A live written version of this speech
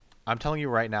I'm telling you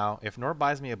right now, if Nor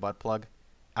buys me a butt plug,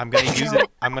 I'm gonna use it.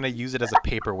 I'm gonna use it as a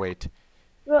paperweight.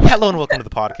 Hello and welcome to the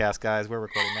podcast, guys. We're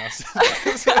recording now.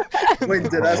 Wait,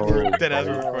 Dead as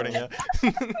we're recording, yeah.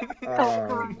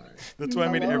 my. That's why I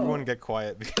made Hello. everyone get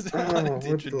quiet because I Oh, wanted what to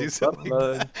the introduce it fuck, like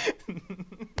bud?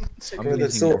 that. I'm Bro,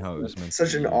 that's using how it was meant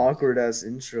such to an be. awkward ass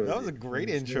intro. That was a dude. great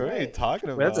Holy intro. What are you Right. talking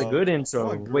about? That's a good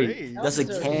intro. Oh, Wait, great. that's a That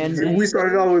was a candid. shit. We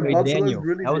started out with Wait, butt plugs, Daniel,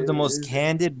 really? that was the most Is-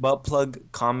 candid butt plug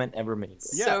comment ever made.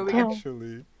 Yeah, So we gonna-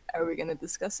 actually. Are we gonna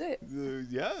discuss it?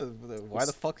 Yeah. Why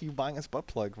the fuck are you buying us butt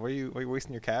plug? Why are you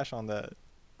wasting your cash on that?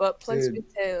 Butt plugs Dude.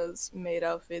 with tails, made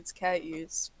outfits, cat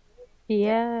use.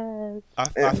 Yes. I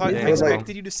Yeah, thought I but, expected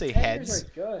like- you to say Heads heads. are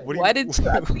good. What do Why you, did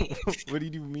Sean leave? What do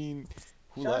you mean?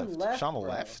 Who Sean left? Sean bro.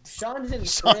 left. Sean's in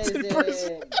Sean's in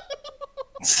prison.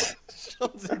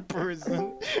 Sean's in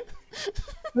prison.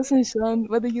 Listen, Sean,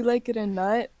 whether you like it or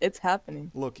not, it's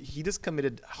happening. Look, he just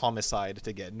committed homicide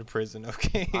to get into prison.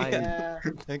 Okay. Yeah. I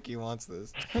think he wants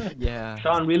this. Yeah.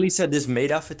 Sean really said this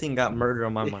maid outfit thing got murder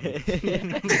on my mind.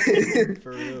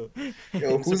 For real.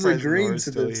 Yo, I'm who's surprised agreeing Nora's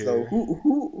to still this here. though?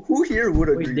 Who here would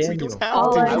Wait, agree? to Daniel. this? Have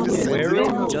All to, I you do just is said wear it.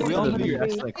 it Oh, just we for all the agree. video.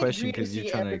 That's That's the question because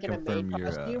you're trying to confirm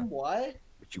your What?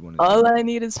 what you want All to I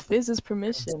need is Fizz's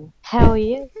permission. Hell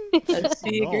yeah. And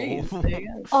she No. agrees. There you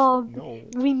go. Oh,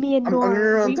 No. me and I'm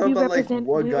Nora, on we, top we of like represent,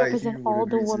 what we guy represent here all would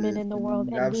the agree to women this? in the world,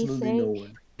 and we Absolutely say, no one. no,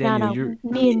 Daniel, no, you're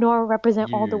me and Nora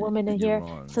represent all the you're- women in you're here,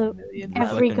 wrong. so You're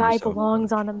every reflecting guy yourself, belongs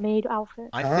bro. on a maid outfit.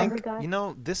 I Huh? think Every guy. you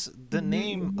know this. The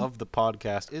name of the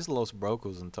podcast is Los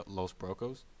Brocos and Los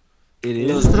Brocos. It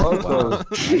Los is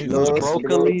Brocos. Los Los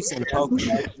Brocolis and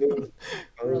Tacos.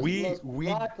 Los- We Los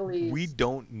broccolis. we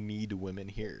don't need women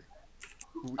here.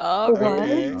 Oh, What?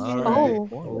 Okay. Oh.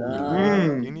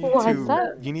 Mm. You need What's to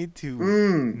that? you need to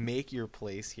Mm. make your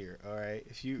place here. All right.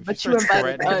 If you but you start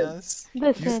invited threatening us.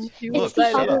 Listen, You look, it's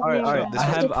the shut other up. way All right, around. This I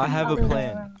was- have It's I the have a other way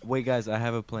plan. around. Wait, guys, I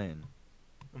have a plan.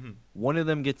 Mhm. One of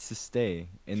them gets to stay,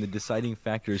 and the deciding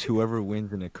factor is whoever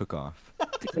wins in a cook-off.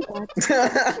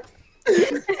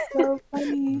 So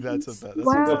funny. That's a bet. That's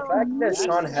Wow. a The bet. fact that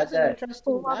Sean had That's an that.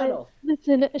 interesting Love it. battle.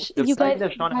 Listen, The you fact guys,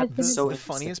 that Sean you had guys this been- so The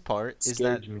funniest part is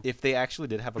scares that me. if they actually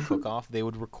did have a cook-off, they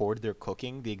would record their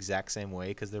cooking the exact same way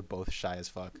because they're both shy as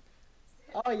fuck.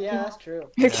 Oh yeah, that's true.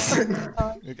 Like, They just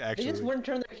actually, wouldn't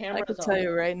turn their I cameras can on. tell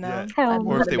you right now. Yeah. Hell I no. know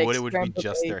Or if how to they make would, it would be scrambled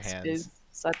just their eggs, hands. Fizz.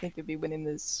 So I think you'd be winning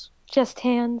this. just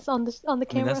hands on the I mean,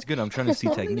 camera. that's good. I'm trying to see I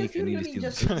don't think technique. it's I need gonna to be see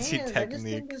just the Trying to see hands. I just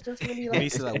think technique. it's just gonna be you like.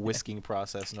 need to see that whisking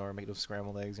process in order to make those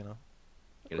scrambled eggs. You know.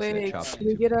 Wait, chopped can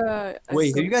we get a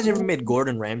Wait, have you guys ever GoPro? made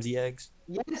Gordon Ramsay eggs?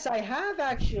 Yes, I have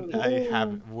actually. I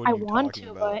haven't. What I are you want talking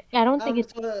to, about? but I don't think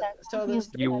it's so the, so obvious.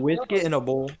 the You whisk it in a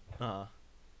bowl.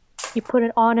 You put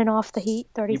it on and off the heat,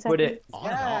 30 You seconds. put it, On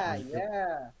and yeah, off.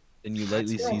 yeah. and you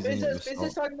lightly No, season it with Fizz is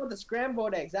salt. talking about the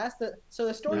scrambled eggs. That's the so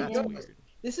the story That's goes. weird.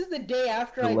 This is the day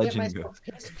after The I get legend myself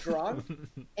pissed drunk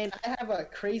and I have a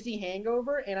crazy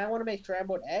hangover and I want to make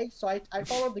scrambled eggs. So I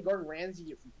followed the Gordon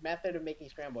Ramsay method of making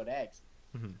scrambled eggs.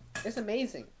 Mhm. It's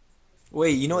amazing.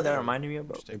 Wait, you know what that reminded me of?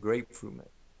 The grapefruit man.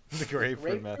 The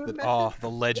grapefruit Grapefruit method. method? Oh, the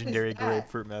legendary that?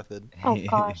 grapefruit method. Oh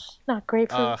gosh, not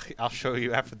grapefruit. I'll show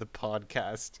you after the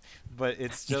podcast. But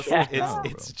it's just Yeah.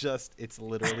 it's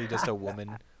literally just a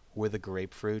woman with a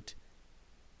grapefruit.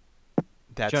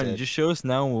 That's Johnny, it. just show us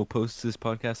now, and we'll post this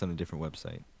podcast on a different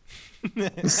website.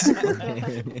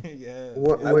 Yeah.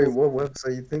 What? Wait, what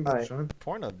website you think, Alright. Sean?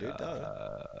 Porno, dude.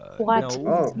 What? No,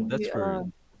 Oh. that's for.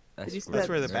 Did you see That's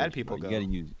that- where the bad nerds, people bro. go. You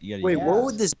gotta use. You gotta Wait, use what it.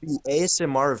 would this be?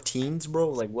 ASMR of teens, bro?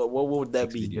 Like, what would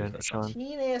that be, Xvideos. Sean?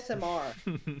 Teen ASMR.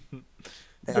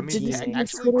 I mean, Did you see the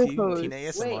actually, Twitter teen, post? teen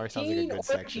ASMR Wait, sounds like a teen good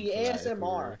section orgy for that. if we ASMR.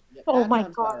 were- Yeah, Oh that my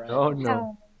sounds about God. right. No,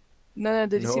 no. No,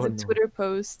 did you see No, the no. Twitter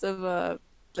post of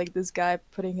like this guy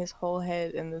putting his whole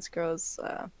head in this girl's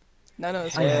no I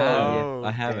it's have. Oh,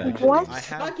 I have okay. actually. What? I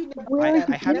have, Talking about Where that,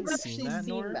 I I've haven't never seen actually that,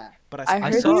 Nor. that. but I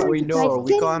I heard saw you- Wait, Guys, no,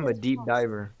 we get call in him a this deep one.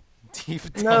 diver. deep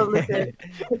No, dive. look at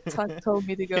TikTok told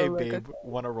me to go Hey, look. babe,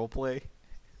 want to role play?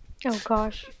 Oh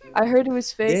gosh. I heard it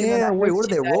was fake. and then I Yeah, wait, heard what are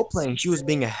she they died. role playing? She was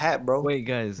being a hat, bro. Oh. Wait,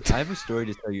 guys, I have a story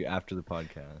to tell you after the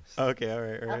podcast. Okay, all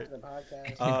right, all right. After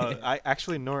the podcast. I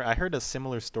actually, Nor, I heard a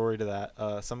similar story to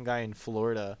that. Some guy in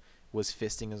Florida was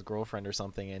fisting his girlfriend or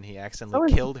something, and he So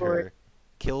accidentally is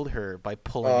killed her by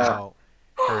pulling Oh. out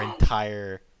her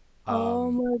entire. Oh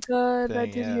my god, I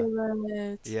thing, did yeah. hear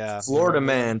that. Yeah. Florida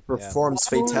remember? man Yeah. performs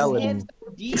Oh, his fatality. hands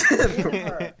so deep in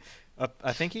her.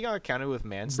 I think he got counted with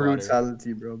manslaughter.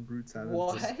 Brutality, bro. Brutality.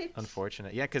 What?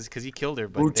 Unfortunate. Yeah, because he killed her,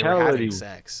 but they were Brutality. having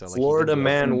sex. So like, he Florida didn't go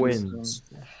man for it, wins.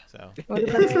 So. What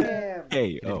about Damn.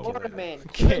 K.O. Florida man.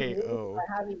 K.O. For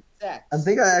having sex. I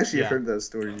think I actually Yeah. heard that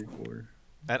story before.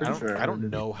 I Pretty don't, sure I I don't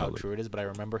heard it. know how true it is, but I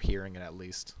remember hearing it at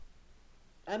least.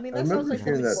 I mean, I that sounds remember like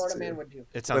hearing something that Florida too. man would do. It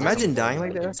But sounds like imagine something dying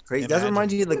Florida like that. would That's do. crazy. That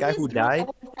reminds you of the guy who died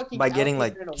by getting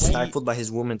like stifled by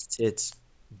his woman's tits.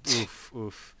 Oof,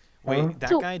 oof. Wait, Huh? that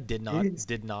So- guy did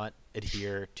Jeez. not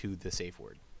adhere to the safe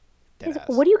word. Is-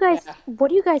 Deadass. What do you guys Yeah. What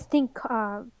do you guys think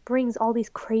brings all these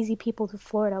crazy people to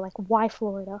Florida? Like, why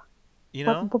Florida? You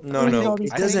know, What No, brings no, all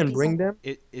these it doesn't crazy bring people? them.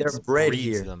 it They're it bred breeds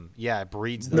here. them. Yeah, it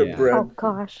breeds The them. bread. Oh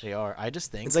gosh. They are. I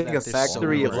just think It's like that a there's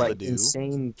factory so of little like to do.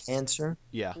 insane cancer.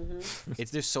 Yeah, Mm-hmm.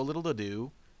 there's so little to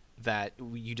do that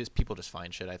people just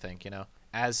find shit. I think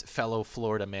as fellow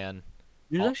Florida man.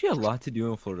 There's actually a lot to do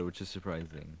in Florida, which is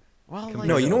surprising. Well, Compared like,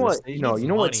 No, you know other what? states? No, you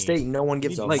know what Money. state no one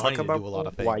gives need a money fuck to about? do a lot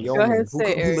of things. Wyoming. Go ahead, who,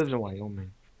 say who Eric. lives in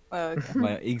Wyoming?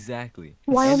 Exactly.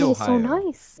 Wyoming And is so Ohio.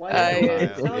 nice. Why Yeah, not?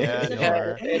 yeah, Sounds yeah, like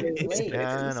yeah. a place.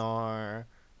 NR.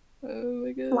 Oh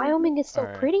my god. Wyoming is so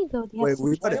Alright. pretty though. They have Wait, some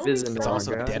we gotta Wyoming visit It's sounds now,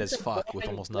 also like guys. dead as it's a fuck with boring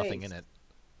almost nothing in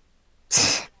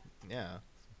place. it. Yeah,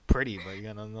 pretty, but you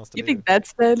got nothing else to You do. think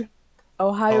that's dead?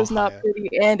 Ohio's not Ohio.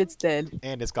 pretty and it's dead.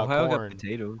 And it's got Ohio got corn.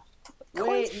 potatoes.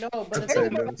 Wait, no, but the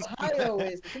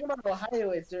thing about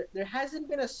Ohio is there hasn't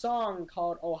been a song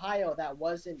called Ohio that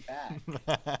wasn't bad.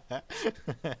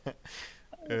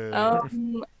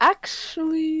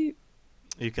 Actually,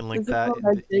 you can link is it that. called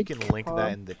a You Jake can link Paul?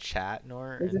 that in the chat,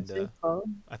 Nor, is it and Jake Paul?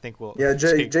 I think we'll. Yeah,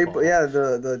 Jake Paul. yeah,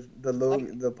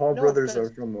 the Paul No, brothers but are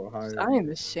it's- from Ohio. I am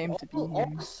ashamed to be All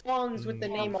here. songs with the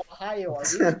name Ohio are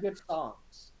really good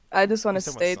songs. I just want to You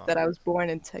said what state song? that I was born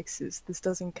in Texas. This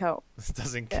doesn't count. This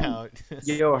doesn't Yeah. count.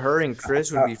 Yo, her and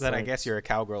Chris would be Then I friends. guess you're a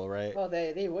cowgirl, right? Oh,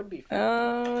 they would be.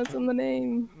 It's in the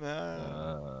name.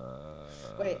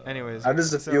 Wait. Anyways, How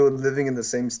does it so- feel living in the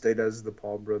same state as the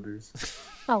Paul brothers?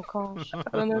 Oh gosh.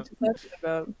 I don't know what you're talking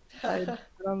about. I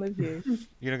don't live here.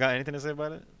 You don't got anything to say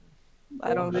about it?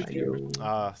 I don't live here.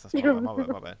 That's my bad. My bad.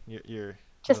 My bad. You're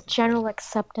Just general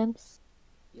acceptance.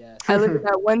 Yes. I live in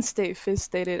that one state Fizz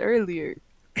stated earlier.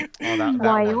 Oh, that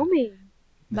Wyoming.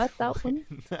 Not that one.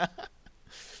 one.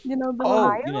 You know, the Oh,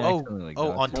 Ohio? You didn't accidentally, like, dodge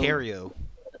it. Ontario.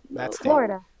 That's state.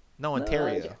 Florida. No,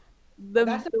 Ontario. The,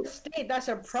 That's a state. That's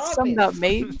a province. some got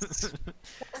made. That's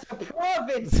a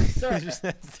province, sir.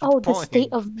 That's Oh, the point.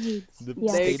 state of maids. The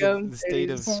Yeah. There you state go. of the state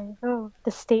of There you go.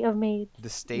 The state of maids. the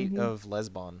state Mhm. of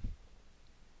Lesbon.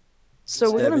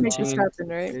 So we're gonna make this 17. happen,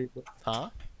 right? Huh?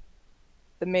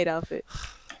 The maid outfit.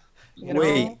 You know?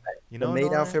 Wait, You the know, maid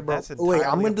Nora, outfit, bro. that's Oh, wait,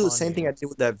 I'm entirely gonna do the upon same thing you. I did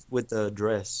with that with the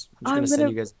dress. I'm just I'm gonna send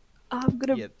gonna- you guys. I'm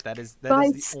gonna. Yeah, that is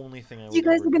Guys, the only thing I would You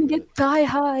guys ever are gonna do with get thigh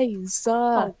highs.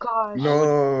 Oh gosh.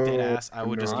 No. Dead ass, I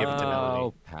would just give it to Melody.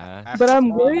 Oh, pass. After- But I'm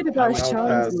worried I about would I'll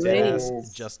Sean's pass. dead legs.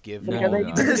 ass just give No, Like, are they no,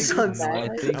 gonna This be sounds- I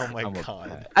bad? think Oh my I'm a God.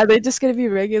 pass. Are they just gonna be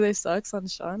regular socks on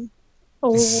Sean?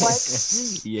 Oh,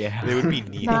 what? Yeah. They would be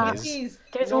knee Nah. highs. Please,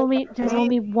 There's no, only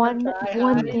please, one try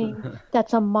one hiding. thing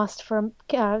that's a must for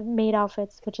maid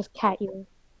outfits, which is cat ear.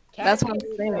 That's what I'm Cat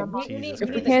saying. ears. Jesus If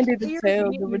we Christ. can't do the ears, tail, you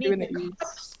need- then we're you doing need the the ears.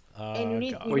 cuffs, Oh, and you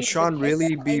need, God. you Wait, need Sean the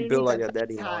really cuffs, be and you built need like the a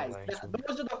daddy ties. long legs.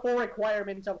 Those are the 4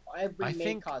 requirements of every I maid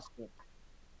think- costume.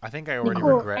 I think I already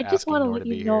Nicole, regret I just asking want to Nora let to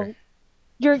be you know,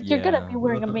 here. you're gonna be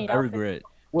wearing a maid I outfit. regret.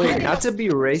 Wait, not to be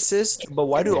racist, but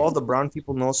why do all the brown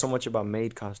people know so much about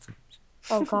maid costumes?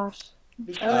 Oh gosh.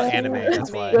 Anime,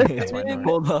 that's why. Anime. That's why Nora.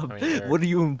 Hold up. I mean, Eric. What are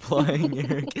you implying,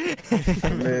 Eric? I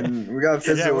mean, we got Yeah,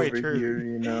 Fizzle wait, over true. here,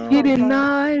 you know. He did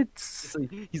not.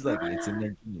 He's like, it's in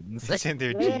their genes. It's in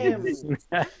their Damn. genes.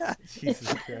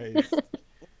 Jesus Christ.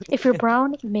 If you're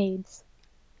brown, maids.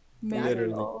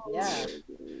 Literally. Yeah.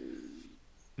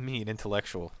 Me, an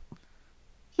intellectual.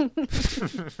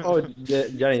 Oh,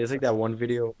 Johnny, it's like that one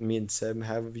video me and Seb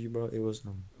have of you, bro. It was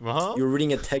Huh? you were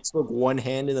reading a textbook, one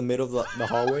hand in the middle of the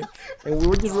hallway, and we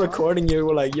were just recording you.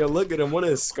 We're like, yo, look at him, what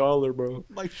a scholar, bro.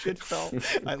 My shit fell.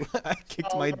 I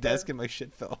kicked my desk and my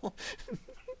shit fell.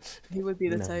 He would be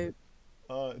the No. type.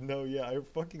 No, yeah, I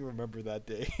fucking remember that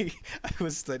day. I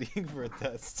was studying for a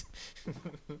test.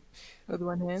 With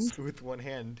one hand. With one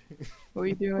hand. What were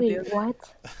you doing with the Wait, other?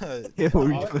 what? Yeah,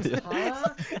 we-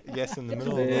 Huh? Yes, in the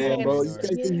middle of the Yeah, bro, hallway. you guys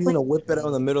think you're gonna whip it out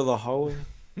in the middle of the hallway?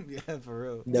 Yeah, for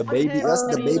real. The What baby, hand that's is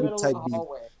the in baby middle of type the beat.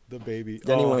 hallway? The baby.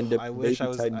 Danny went the I wish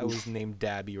baby type I beat. was named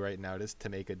Dabby right now just to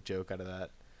make a joke out of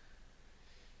that.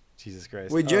 Jesus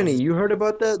Christ. Wait, Jenny, you heard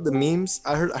about that? The memes?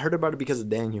 I heard about it because of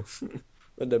Daniel.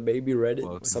 With the baby Reddit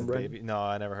Well, What's the subreddit. baby? No,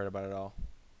 I never heard about it at all.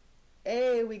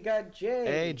 Hey, we got Jay.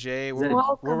 Hey Jay,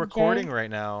 Welcome, we're recording Jay. right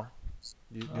now.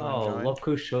 You Oh, wanna join? look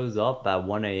who shows up at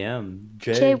 1 a.m.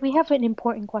 Jay, we have an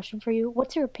important question for you.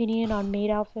 What's your opinion on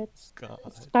maid outfits, God.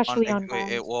 especially on wait,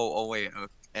 guys? wait,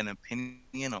 an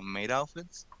opinion on maid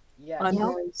outfits? Yes. On Yeah.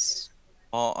 boys.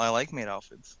 Oh, I like maid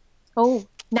outfits. Oh,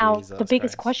 Now, the Jesus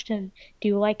biggest Christ. question: do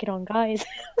you like it on guys?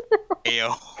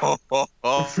 Ayo.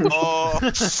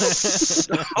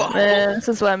 Man, this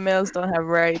is why males don't have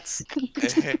rights.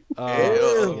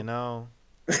 Oh, Ew. you know,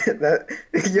 that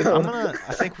yo.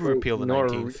 I think we repeal the Nor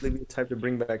 19th. really be the type to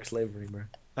bring back slavery, bro.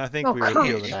 I think Oh, we come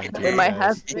repeal the on. 19th. They might guys.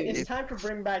 have to. It's time to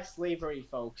bring back slavery,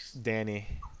 folks. Danny,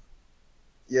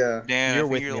 Yeah. Dan, You're I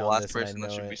with think you're me the on last this, and I person that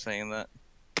know should it. be saying that.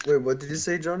 Wait, what did you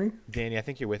say, Johnny? Danny, I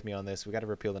think you're with me on this. We got to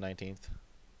repeal the 19th.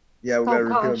 Yeah, we Oh, gotta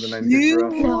repeal gosh. the 19th,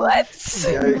 bro. You what?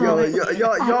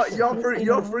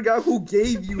 Y'all forgot who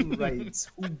gave you rights.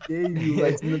 Who gave you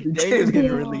rights in the Daniel's beginning?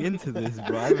 getting really into this,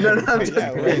 bro. I No, no, I'm haven't just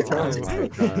Yeah, kidding. whoa, I'm just whoa,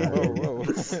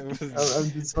 kidding. whoa.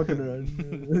 I'm just fucking around.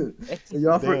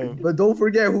 Damn. But don't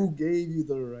forget who gave you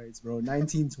the rights, bro.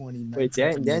 1920. Wait,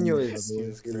 Daniel is-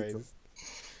 Jesus Christ.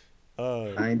 Oh.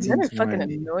 Men are fucking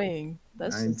 1920. annoying.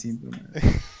 That's just,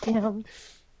 1920. Damn.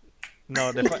 No,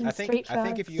 I think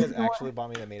Straight if you guys facts. actually bought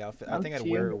me the maid outfit, I I'm think I'd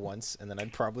cute. wear it once and then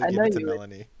I'd probably I give know it to you would.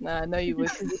 Melanie. nah, I know you would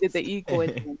because you did the e-boy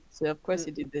thing. So of course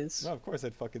you did this. No, of course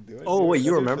I'd fucking do it. Oh dude. wait, I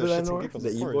you do it for remember the that, shits and Nora? giggles, The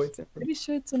of e-boy course. thing? Pretty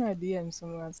sure it's in our DM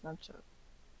somewhere on Snapchat.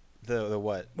 The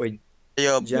what? Wait,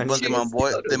 Yo, Johnny, but did my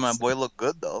boy photos. look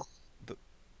good though?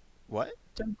 What?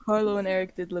 Giancarlo and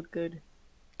Eric did look good.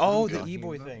 Oh, Okay. the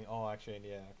e-boy thing. Oh, actually,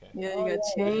 yeah, okay. Yeah, Oh, you got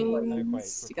yeah,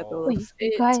 chains. You got the recall. little Wait, fit.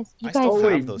 you guys, I still Oh,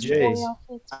 have wait, those Jay. chains. boy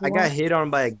outfits, I got what? hit on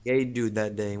by a gay dude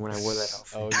that day when I wore that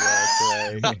outfit. Oh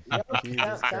yeah, that's right. Yep, Jesus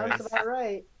sounds Christ. about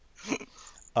right. Wait,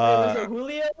 was Uh, it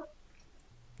Julio?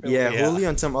 Yeah, Yeah. Julio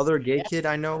and some other gay kid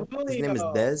I know. His name is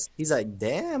Julio. Dez. He's like,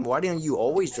 damn, why didn't you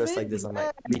always dress like this? I'm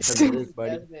like, because of this,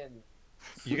 buddy. Desmond.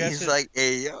 you guys He's should. like,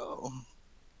 hey yo, All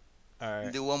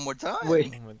right. do one more time.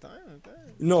 Wait. One time, okay.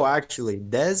 No, actually,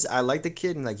 Dez, I like the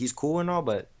kid and like he's cool and all,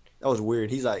 but that was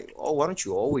weird. He's like, oh, why don't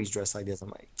you always dress like this? I'm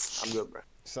like, I'm good, bro.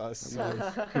 Sus. Hmm.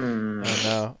 Oh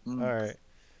no. Mm. All right.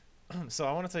 So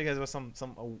I want to tell you guys about some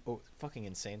fucking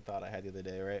insane thought I had the other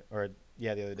day, right? Or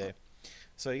yeah, the other day.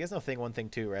 So you guys know Thing One, Thing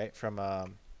Two, right? From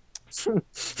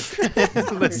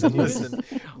listen.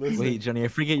 Wait, Johnny, I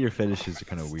forget your fetishes are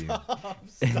kind of weird. Stop.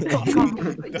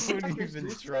 Don't even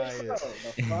try it.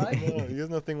 The fuck? No, you guys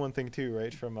know Thing One, Thing Two,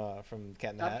 right? From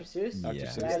Cat in the Dr. Hat. Seuss? Dr. Yeah.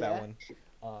 Seuss, Yeah, that yeah. one.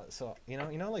 So you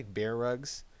know like bear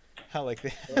rugs, how like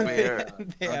they Bear,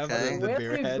 they have okay. the Where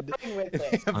bear are you head. going with They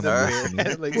this? have I'm the bear listening.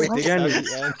 head like Wait, sticks out Danny,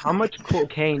 the end. how much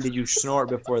cocaine did you snort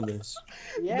before this?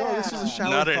 Yeah. No, this was a shower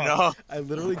Not thought. enough. I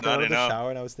literally got Not out of the enough. shower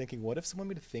and I was thinking, what if someone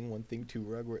made a Thing One, Thing Two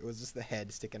rug where it was just the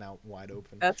head sticking out wide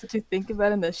open? That's what you think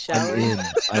about in the I'm shower. in.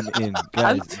 I'm in.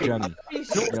 Guys, Johnny,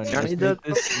 Johnny let's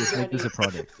does- make this a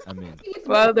product. I'm in.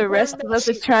 While the rest of us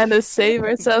are trying to save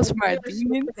ourselves from our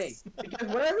demons. Because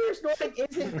whatever you're snorting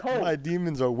isn't coke. My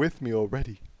demons are with me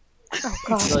already. Oh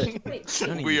gosh.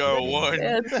 Johnny, We you are fucking- one.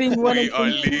 Yeah, Thing One We and are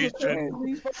Thing Two, legion.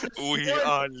 apparently. We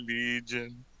are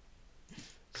legion.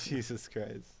 Jesus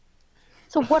Christ.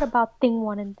 So what about thing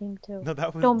one and thing two? No,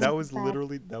 that Don't was make it bad.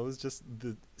 literally that was just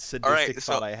the sadistic Alright,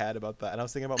 so- thought I had about that, and I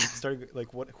was thinking about starting like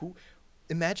who.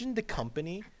 Imagine the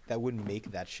company that would make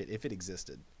that shit if it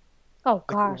existed. Oh Like,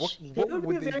 gosh. what They would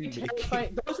would be they very be making?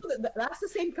 terrifying. That's the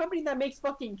same company that makes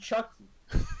fucking Chucky.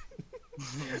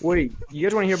 Wait, you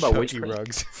guys want to hear about Chucky witchcraft?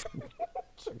 rugs.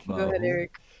 Go ahead,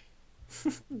 Eric.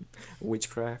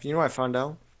 Witchcraft. You know what I found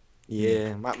out?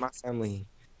 Yeah, my family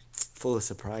full of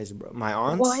surprise, bro. My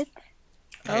aunts. What?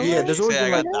 Yeah, there's always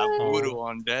Say I been, got like, that voodoo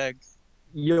on deck.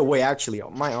 yo, wait, actually,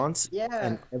 my aunts Yeah.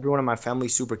 and everyone in my family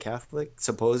super Catholic,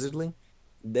 supposedly.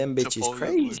 Them bitches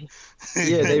Supposedly. crazy.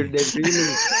 Yeah, they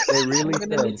really I'm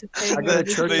gonna need said. to pay I go to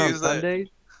you. church They on use that. Sundays.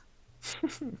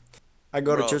 I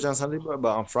go to Bro. church on Sunday, but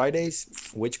on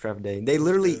Fridays, witchcraft day. They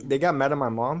literally they got mad at my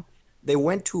mom. They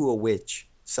went to a witch.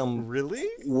 Some Really?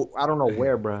 I don't know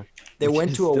where, bro. They Which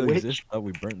went to a still witch. exist? Thought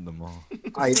we burnt them all.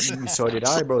 So did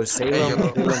I, bro. Hey, Salem.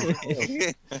 yo.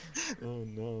 Salem. Oh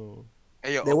no.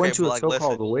 Hey, yo, They okay, went to but a like,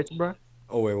 so-called listen. witch, bro.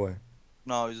 Oh wait.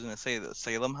 No, I was gonna say the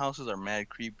Salem houses are mad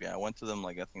creepy. I went to them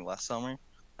like I think last summer.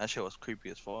 That shit was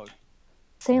creepy as fuck.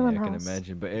 Salem Yeah, I can House.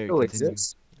 imagine. But Eric, Still continue.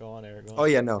 exists. Go on, Eric. Go on. Oh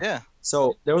yeah, no. Yeah.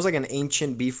 So there was like an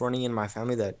ancient beef running in my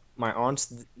family that my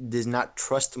aunts did not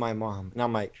trust my mom, and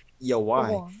I'm like, yo, why?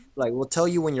 Go on. Like, we'll tell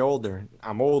you when you're older.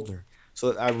 I'm older,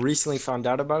 so I recently found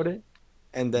out about it,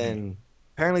 and then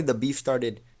apparently the beef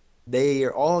started. They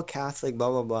are all Catholic, blah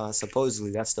blah blah.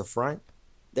 Supposedly that's the front.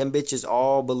 Them bitches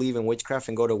all believe in witchcraft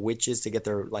and go to witches to get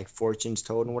their like fortunes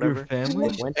told and Your whatever.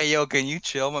 family? Went- Hey, yo, can you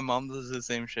chill? My mom does the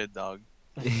same shit, dog.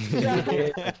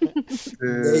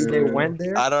 They went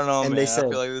there. I don't know, And man. they I said-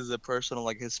 feel like this is a personal,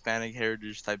 like Hispanic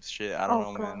heritage type shit. I don't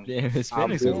Oh, know, man. Yeah,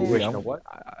 Hispanics I'm are weird. Jewish, I'm- know what?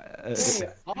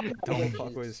 Don't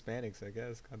fuck with Hispanics, I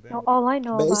guess. God damn No, it. all I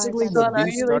know Basically, about the Don, are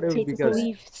beef you, like, started taking because.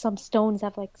 believe some stones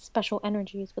have like special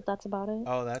energies, but that's about it.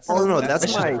 Oh, that's Oh no, That's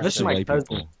that's That's my just that's just my white cousin.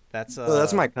 people. That's No,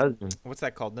 that's my cousin. what's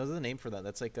that called? No, there's a name for that.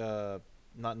 That's like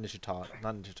not Nishita,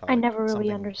 not Nishita. I never really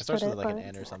something, understood It starts with it, like an but-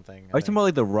 N or something. Are you I talking think. about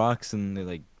like the rocks and they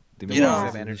like they make Yeah, Yeah. they rocks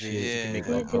have and energies. shit? You can make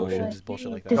Yeah, like they were potions, like-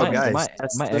 bullshit like that. This Oh is- guys, my-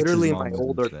 that's my ex's literally mom my was into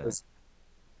older that. cousin.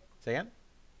 Say again?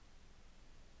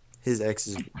 His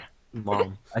ex's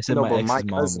mom. I said No, my but my ex's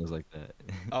mom cousin- was like that.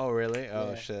 Oh, really? Oh,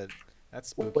 Yeah. shit. That's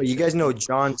spooky. Wait, you shit. guys know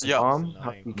John's Yo. mom?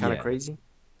 Annoying. Kind of Yeah. crazy.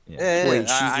 Yeah, Wait,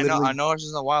 she's I know. I literally- know her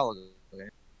since a while ago.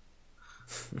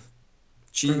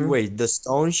 Wait, the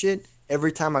stone shit.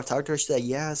 Every time I've talked to her, she's like,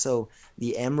 "Yeah, so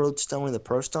the emerald stone and the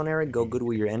pearl stone area go good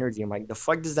with your energy." I'm like, "The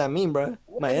fuck does that mean, bro?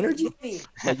 My energy?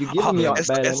 Like you giving me all It's,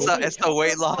 bad it's, energy?" the, it's the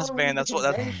weight loss band. That's what.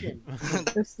 That's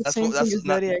It's the That's same what- that's thing as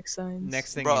not- zodiac signs.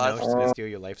 Next thing Bro, you know, I- she's gonna steal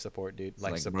your life support, dude. It's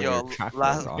Life like, support. bro, Yo, your chakras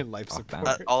last- are Life off support.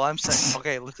 balance. all I'm saying.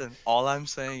 Okay, listen. All I'm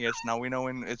saying is now we know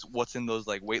it's what's in those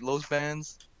like weight loss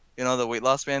bands. You know the weight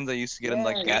loss bands I used to get in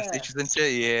like Yeah, gas yeah. stations and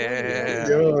shit. Yeah.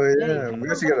 Yo, yeah, we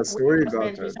actually got a story about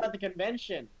We that. saw at the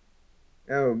convention.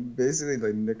 Yeah, basically,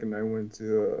 like Nick and I went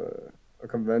to a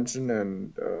convention,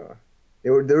 and they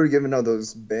were giving out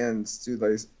those bands too,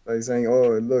 like saying,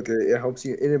 "Oh, look, it helps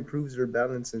you, it improves your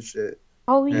balance and shit."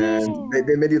 Oh yeah. And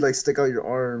they made you like stick out your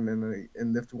arm and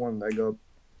lift one leg up.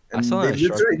 I And saw they that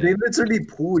Shark literally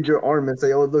Tank. pulled your arm and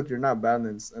say, "Oh, look, you're not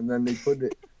balanced," and then they put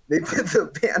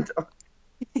the band on.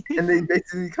 And they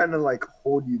basically kind of like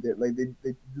hold you there, like they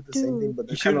do the same thing, Dude. but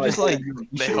they You should kind have of just like hold you.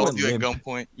 you They should hold went you at limp.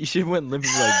 gunpoint. You should went limp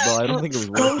and be like, bro, I don't think it was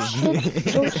Those working.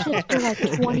 shits were like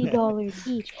 $20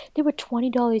 each. They were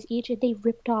 $20 each, and they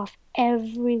ripped off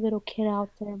every little kid out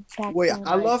there back Wait, then.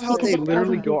 I love how Because they it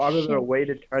literally doesn't go do out of their shit. way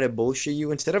to try to bullshit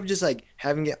you instead of just like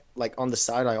having it like on the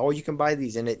side, like, "Oh, you can buy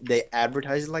these," and they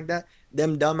advertise it like that.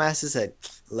 Them dumbasses said,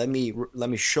 "Let me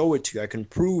show it to you. I can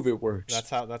prove it works." That's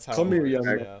how. Come it here, works, young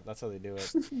man. Yeah, that's how they do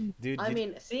it, dude. I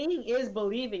mean, seeing is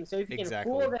believing. So if you can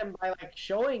Exactly. fool them by like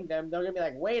showing them, they're gonna be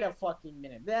like, "Wait a fucking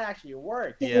minute, that actually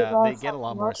works." yeah, Well, they get a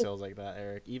lot more market- sales like that,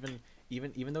 Eric.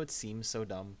 Even though it seems so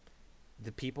dumb,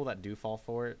 the people that do fall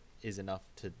for it is enough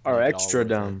to Are make it all extra worth it.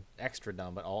 dumb. Extra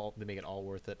dumb, but they make it all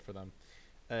worth it for them.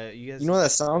 You guys, You know what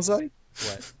that sounds like?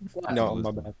 what? What? No,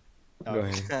 my bad. Oh, Go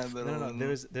ahead.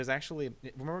 no. There's actually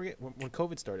remember when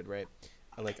COVID started, right?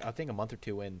 Like I think a month or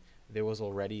two in, there was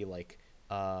already like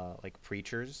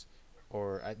preachers,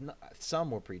 or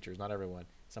some were preachers, not everyone.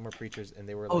 Some were preachers, and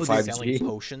they were like 5G? selling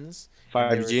potions.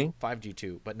 and they were- 5G? 5G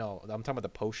too, but no, I'm talking about the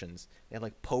potions. They had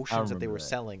like potions that they remember were that.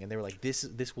 selling, and they were like,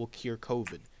 "This will cure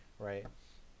COVID," right?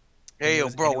 Hey, it yo,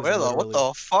 was- bro, and it was where the what literally-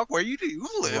 the fuck? Where you do you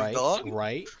live, Right, dog?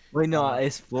 right. Wait, no, Uh,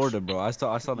 it's Florida, bro. I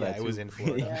saw Yeah, that it was too. in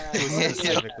Florida. Yeah. It was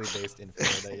specifically based in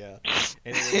Florida. Yeah,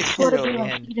 and it was, Florida be and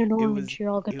like, eat an it orange, was- you're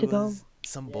all good it to go. was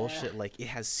some Yeah. bullshit like it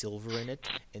has silver in it,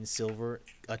 and silver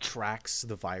attracts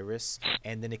the virus,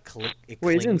 and then it Wait,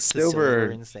 clings isn't to silver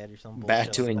instead or some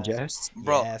Bad to bullshit like that. ingest?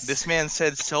 Bro, Yes. this man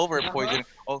said silver poison.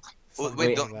 Oh, Something wait,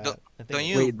 like don't- that. don't- I think don't it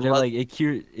you- was- Wait, they're blood- like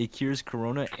it cures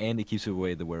corona and it keeps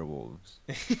away the werewolves.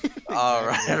 All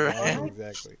right, Exactly, right.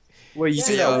 Exactly. Wait, you Yeah,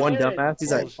 see yeah, that one yeah. dumbass?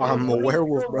 He's like, Bullshit. "I'm a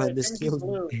werewolf, bro. Silver, This it kills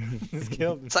turns me." blue. It's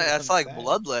killed. It's like that's I'm like sad.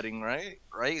 bloodletting, right?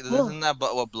 Right? Oh. Isn't that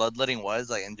what bloodletting was?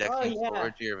 Like injecting yeah.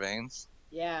 fluid to your veins.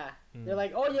 Yeah, Hmm. they're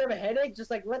like, "Oh, you have a headache?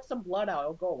 Just like let some blood out,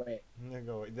 it'll go away." There you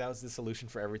go. That was the solution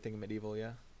for everything medieval.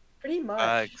 Yeah. Pretty much.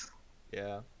 Facts.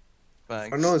 Yeah.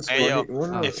 Facts. I know it's Hey, yo, funny.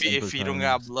 One of if the- you don't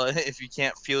got blood, if you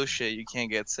can't feel shit, you can't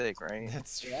get sick, right?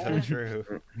 That's Yeah.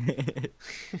 true.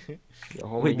 Yo,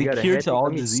 homie, Wait, you the got a cure headache? to all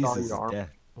Let me saw diseases is your arm. death.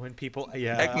 When people,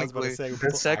 yeah, I was about to Technically. say, when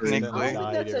people Technically. accidentally I think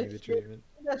die that's during a- the treatment.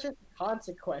 That's just a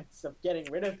consequence of getting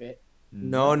rid of it.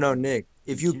 No, Nick.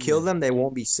 If you Cure. kill them, they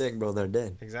won't be sick, bro. They're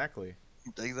dead. Exactly.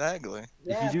 Exactly.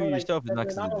 Yeah, do but, it like, yourself, it's if not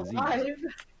they're 'cause of the alive, disease.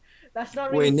 That's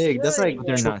not Wait, really Nick, that's like curing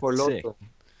They're them. not sick. Chocoloto.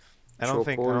 I don't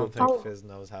think Oh, Fizz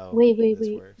knows how. Wait, this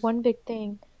wait. works. One big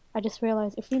thing. I just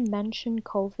realized if we mention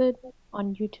COVID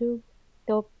on YouTube,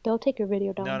 they'll take your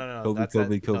video down. No. COVID, that's COVID,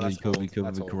 no, COVID, that's old. COVID,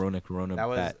 That's COVID, old. corona,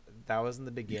 That bat. was in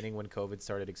the beginning when COVID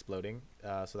started exploding,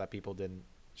 so that people didn't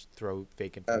throw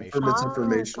fake for information.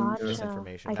 misinformation. Gotcha.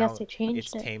 Misinformation. I guess Now they changed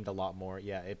It's it. tamed a lot more.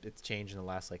 Yeah, it's changed in the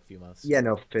last like few months. Yeah,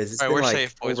 no, Fizz. It's Alright, been we're like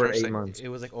safe, boys, over we're 8 safe. months. It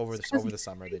was like over the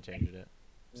summer they changed it.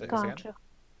 Say again? Gotcha.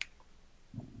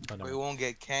 Oh, no. We won't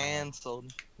get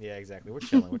canceled. Yeah, exactly. We're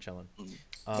chilling. We're chilling.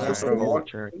 That's Alright. the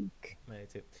culture. Me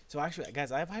too. So actually,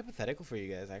 guys, I have a hypothetical for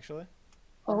you guys. Actually,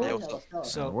 Oh. Yo, Tell us, tell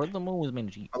us. So Where the moon was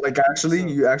meant to eat. Like actually, So,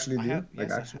 you actually I do? have, Like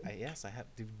yes, actually? yes, I have.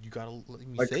 Dude, you gotta let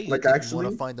me Like- say like it. If you actually?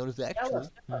 want to find out if Tell actually.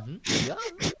 us, Yeah.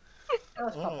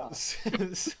 Tell us,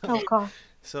 Papa. Oh gosh.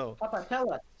 So, Papa,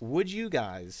 tell us. would you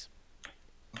guys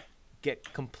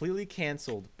get completely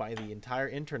canceled by the entire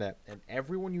internet and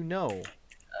everyone you know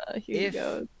Here if you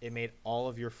go. it made all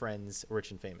of your friends rich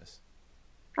and famous?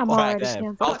 I'm Fuck already that.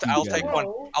 canceled. I'll, Fuck you I'll guys. take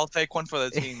one. I'll take one for the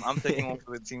team. I'm taking one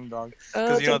for the team, dog. Oh,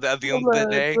 Because you know, at the end of the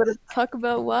day, want to talk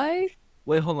about why?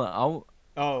 Wait, hold on.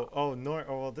 Oh, Nor.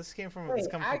 Oh, well, this comes from Wait,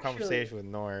 a actually- conversation with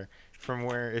Nor, from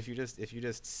where if you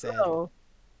just said, Oh,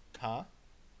 huh?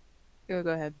 go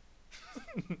ahead.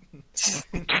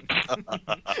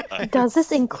 Does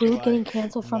this include Why- getting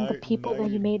canceled from the now- people now that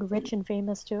you you- made rich and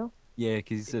famous too? Yeah,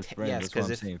 because he said friends. Yes, That's what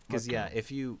I'm if saying. because Fuck yeah, no.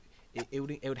 if you it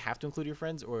would have to include your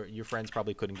friends, or your friends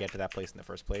probably couldn't get to that place in the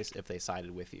first place if they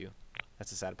sided with you.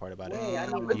 That's the sad part about it. Wait, I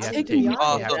mean, You let's have to take take it. the You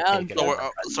honest. have to down, take it. so bro.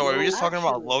 out. so are we just talking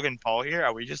about Actually- Logan Paul here?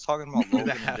 Are we just talking about Logan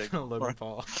That and happened Jake to Logan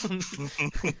Paul? Paul.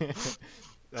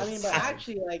 I mean, but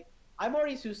actually, like, I'm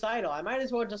already suicidal. I might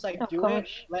as well just like Oh, do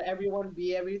gosh. it, let everyone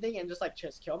be everything, and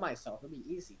just kill myself. It'd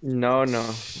be easy. No, no.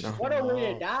 What a way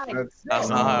to No. die! That's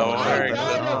not how it I works. died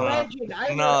That's a not- legend. I No,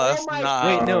 went all that's my not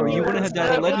Wait, how no, it you works. wouldn't have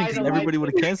died I a legend died because a everybody would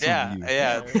have legend. canceled Yeah, you.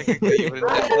 yeah. Technically, you would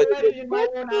I have died a legend in my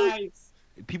own eyes.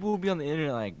 People would be on the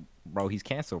internet like, bro, he's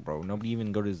canceled, bro. Nobody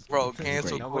even go to his. Bro, Instagram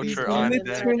cancel page. Nobody's culture gonna on do that.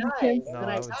 that. Then I died. No, Then I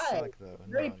that would died. suck though.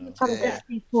 Very No, no. peaceful. From this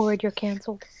day forward, you're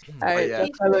canceled. Alright, yeah.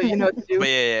 Tyler, you know what to do. But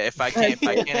yeah, if I can't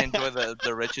enjoy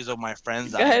the riches of my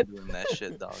friends, Go I'm ahead. doing that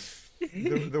shit, dog.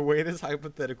 The way this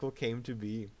hypothetical came to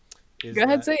be is Go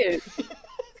ahead, that- say it.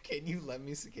 Can you let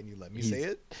me say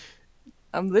He's- it?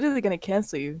 I'm literally gonna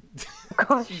cancel you.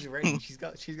 Gosh. She's ready. She's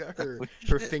got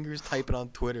her fingers typing on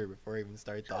Twitter before I even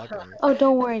start talking to her. Oh,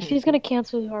 don't worry. She's gonna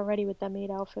cancel you already with that maid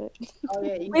outfit. Oh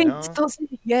yeah, you Wait, No. don't say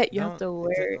it yet. You have to Don't-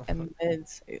 wear it's it and then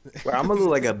say it. Bro, I'm gonna look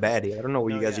like a baddie. I don't know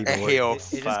what you guys yeah, even Hey, work. yo. it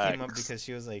just came up facts. because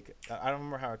she was like, I don't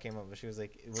remember how it came up, but she was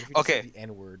like, "What if you just Okay. said the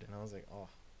N word?" And I was like, "Oh,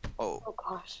 Oh, Oh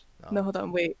gosh. No, hold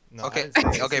on, wait. no." Okay, I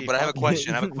didn't say it. okay, See, but I have a fuck you.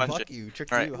 question, I have a question. Fuck you,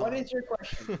 tricked Alright. you. What huh? is your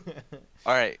question?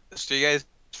 all right. So you guys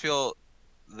feel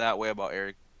that way about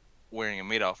Eric wearing a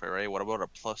maid outfit, right? What about a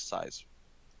plus size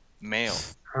male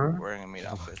Huh? wearing a maid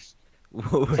outfit? What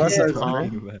are Plus you size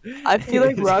talking man? about? I feel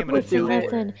like This Rock came out would of do nowhere. it.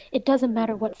 Listen, it doesn't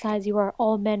matter what size you are.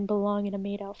 All men belong in a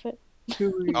maid outfit.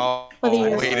 Oh, Whether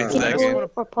you're wait a I skinny just second. boy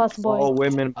or plus boy. All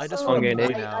women I just belong wanna in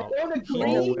point aprons. out- I don't agree.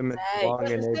 All women belong But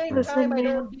at in the same aprons. time, I Listen,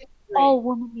 don't disagree. All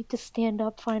women need to stand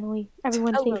up finally.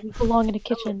 Everyone Tell says we belong in a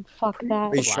kitchen. Fuck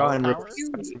that. Wait, Flower Sean, power?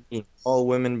 repeat me. All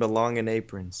women belong in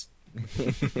aprons.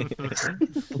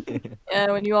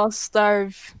 And when you all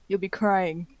starve, you'll be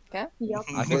crying. Okay? Yup.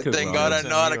 I can cook Thank God I ramen.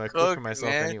 know how to I cook cook, for myself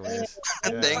man. anyways.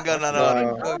 Thank God I know how to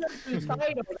Wow. cook.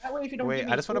 That way, if you don't Wait, give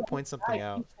me I just want to food, point something I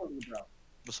out. peacefully, bro.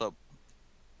 What's up?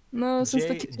 No, since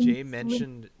the kitchen.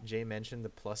 Jay mentioned the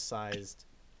plus sized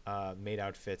maid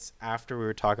outfits after we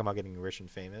were talking about getting rich and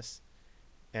famous,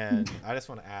 and I just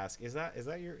want to ask: is that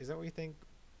what you think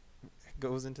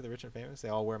goes into the rich and famous? They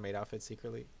all wear maid outfits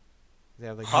secretly. They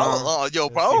have like Oh, yo, a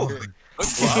bro.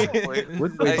 secret-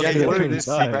 What Hey, the hey, fuck what are is you this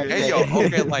talking secret? about? Hey, yo,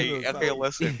 okay, like, Sorry. okay,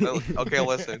 listen, okay,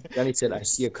 listen, Johnny said, I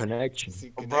see a connection.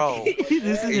 secret bro. This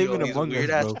is Hey, him yo, in these Among weird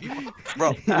Us, ass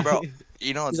bro. people, bro.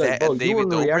 You know He's that like, bro, you David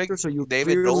were a reactor, Dobrik. so you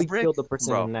David clearly Dobrik? killed the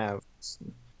person Bro. in nav.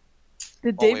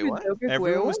 Did Oh, wait, David what? Dobrik wear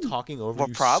Everyone was one? talking over Well,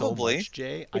 you probably. so much,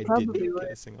 Jay. They I probably didn't would.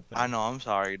 get a single thing. I know. I'm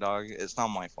sorry, dog. It's not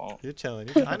my fault. You're chilling.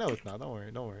 I know it's not. Don't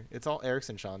worry. Don't worry. It's all Eric's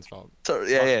and Sean's fault. So Fuck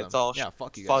yeah, them. it's all. Yeah,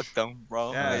 fuck you guys. Fuck them,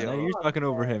 bro. Yeah, Hey, Now yo. you're talking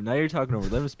over him. Now you're talking over.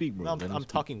 Let him speak, bro. No, Let him I'm speak.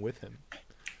 talking with him.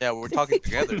 Yeah, we're talking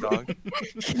together, dog.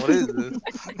 What is this?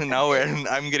 Now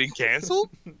I'm getting canceled.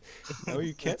 How are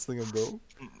you canceling him, bro?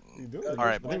 You doing? All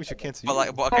right, I think we should cancel But you.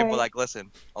 like, but, okay, but Alright. like, listen.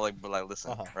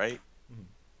 Listen, Uh-huh. right? Mhm.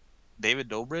 David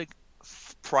Dobrik,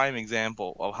 prime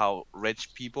example of how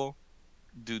rich people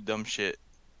do dumb shit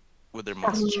with their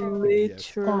money. That's true. Yes.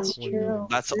 True. That's true.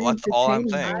 That's all I'm entertaining.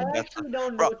 saying. I That's actually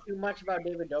don't Bro. know too much about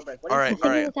David Dobrik. What All is right, The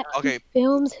he? thing is that okay. he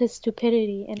films his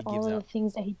stupidity and He all gives of out- the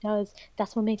things that he does.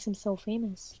 That's what makes him so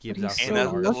famous. He gives But out he's And free so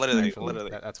that's cards. literally- lucky.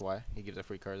 literally. That's why he gives out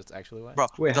free cards. That's actually why. bro.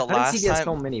 Wait, the how does last he get time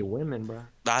so many women, bro?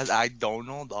 I don't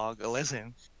know, dog.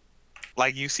 Listen,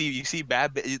 like you see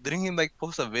bad. Didn't he like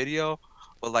post a video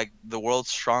with like the world's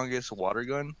strongest water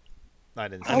gun? I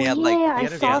didn't. And Oh he had, yeah, like- he I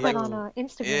had a saw that video- on Yeah,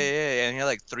 Instagram. yeah, and he had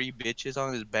like 3 bitches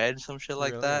on his bed, some shit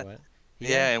like Really? that. What? He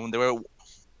Yeah, had- and when they were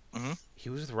He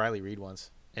was with Riley Reid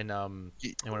once in one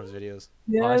of his videos.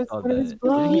 Yeah, it's saw one of his that.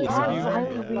 blogs. Didn't he- Oh, Yeah.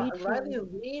 Riley Yeah. Reid. Riley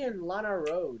Reid and Lana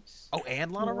Rhodes. Oh,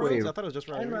 and Lana Wait. Rhodes. I thought it was just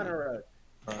Riley And Reid. Lana Rhodes.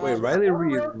 Wait, Um, Riley I don't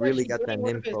know if really she's got that dating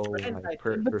one of his info friends, I like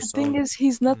per think. But the thing persona. is,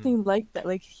 he's nothing like that.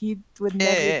 Like he would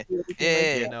never Yeah, do anything yeah, like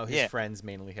Yeah, yeah, that. no, his yeah. friends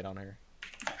mainly hit on her.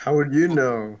 How would you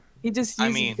know? He just I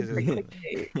uses mean- it Because to it was,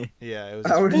 clickbait. yeah, it was.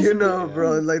 How would his you friends, know, yeah.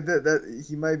 bro? Like that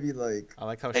he might be like I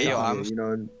like how Hey, she. yo, faking I'm- it, you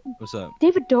know. What's up?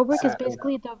 David Dobrik is Sad.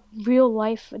 basically the real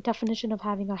life definition of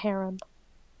having a harem.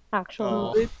 Actually.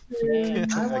 Oh.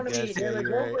 Dang, I I want to guess, be yeah, David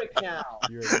you're right. Dobrik now.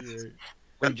 You're right.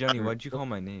 Wait, Johnny, why'd you call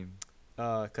my name?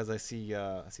 Because I see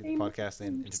the podcast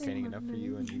ain't entertaining enough for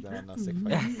you, and you got on sick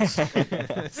Mm-hmm.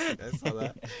 fight. I saw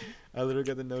that. I literally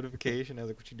got the notification. I was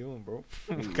like, "What you doing, bro?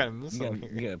 What kind of miss You on got,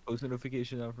 here?" you got a post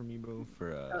notification out for me, bro,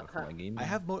 for my game. I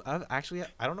have. I've actually.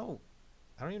 I don't know.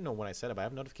 I don't even know when I said it, but I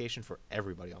have notification for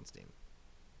everybody on Steam.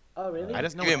 Oh, really? I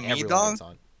just know Even when me, everyone dog? gets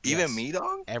on. Even Yes. me,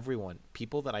 dog. Everyone,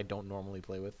 people that I don't normally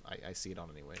play with, I see it on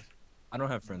anyway. I don't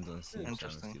have friends on Steam, so I don't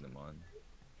Interesting. see them on.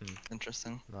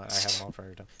 Interesting. No, I have them on for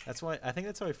every time. That's why I think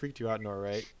that's how I freaked you out, Nora,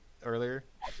 right? Earlier.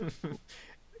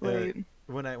 Wait.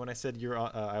 When I said you're,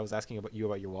 I was asking about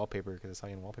your wallpaper because I saw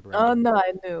you in wallpaper. Oh no,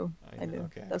 I knew. I knew, knew.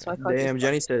 okay, That's okay. why I called you. Damn,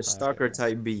 Jenny said okay. stalker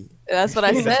type B. That's what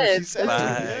I That's what said. she said.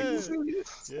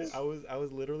 Facts. Yeah, I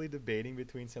was literally debating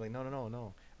between saying like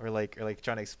no, or like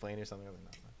trying to explain or something. I was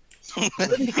like,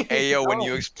 no. Hey, yo, when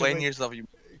you Oh, explain like- yourself, you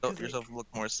Cause, yourself look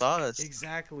more sus.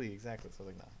 Exactly. So I was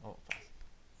like, nah. Oh, pass.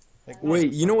 Like,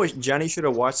 Wait, you know what Johnny should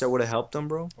have watched that would have helped him,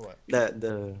 bro? What? That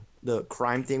the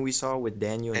crime thing we saw with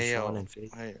Daniel and Hey, Sean yo. and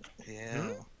Faith. Hey,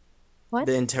 yeah. What?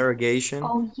 The interrogation.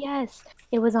 Oh yes,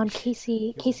 it was on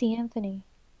Casey Anthony.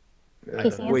 Yeah.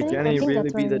 Casey Wait, Anthony? I Jenny think really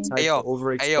that's be the what I type Hey, yo. to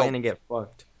over Hey, yo. explain and get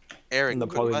fucked. Eric, In the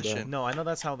good polygraph. question. No, I know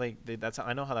that's how they that's how,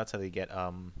 I know how that's how they get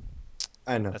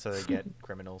I know. that's how they get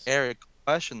criminals. Eric,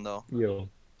 question though. Yo.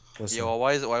 What's Yo, up?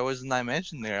 why wasn't I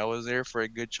mentioned there? I was there for a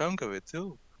good chunk of it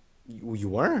too. You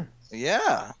were?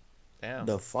 Yeah, Damn.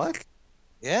 The fuck?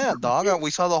 yeah, dog. We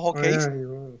saw the whole Oh case. yeah, he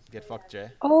was. Get fucked, Jay.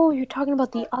 Oh, you're talking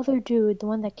about the other dude, the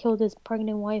one that killed his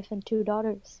pregnant wife and 2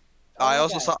 daughters. I Oh,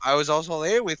 also okay. saw. I was also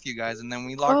there with you guys, and then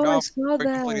we logged Oh, I off saw for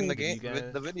completing the that. Did you game,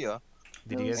 guys- the video.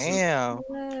 Did you guys? Damn,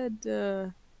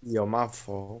 Sad. Yo, my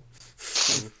fault.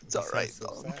 it's alright, So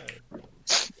dog. sad.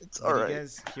 It's Did alright. you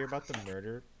guys hear about the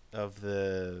murder of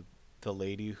the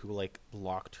lady who like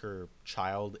locked her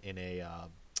child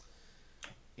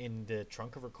in the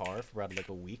trunk of her car for about like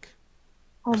a week?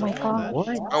 Oh my Something like god. that.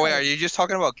 What? Oh wait, are you just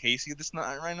talking about Casey this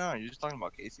night right now? Are you just talking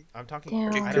about Casey? I'm talking.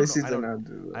 Damn. I Casey don't did know. not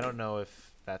do I don't know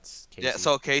if that's Casey. Yeah.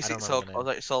 So I Casey. don't So remember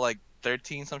the name. so like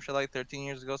 13, some shit like 13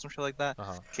 years ago, some shit like that.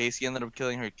 Uh-huh. Casey ended up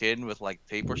killing her kid with like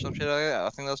tape or some shit like that. I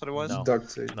think that's what it was. No.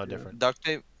 duct tape. No, yeah. different. Duct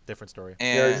tape. Different story.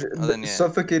 Yeah, And then yeah.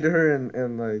 suffocated her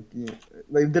and like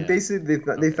like they Yeah. basically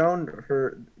they Okay.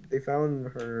 found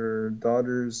her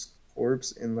daughter's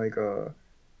corpse in like a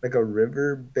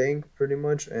river bank pretty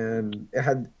much, and it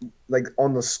had like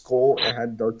on the skull it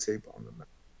had duct tape on the mouth.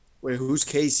 Wait, who's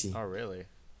Casey? Oh really?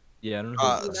 Yeah, I don't know.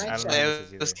 Uh, who this is. I don't know who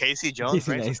this it is was either. Casey Jones,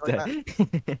 Casey right? Something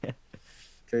like that. Neistat.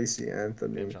 Casey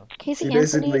Anthony. Name Sean. Casey He Anthony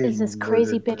basically is this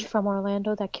crazy murdered bitch her. from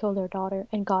Orlando that killed her daughter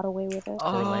and got away with it.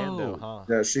 Orlando, Oh. huh?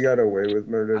 Yeah, she got away with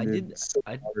murder. I Dude. did- So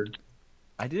I- hard.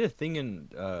 I did a thing in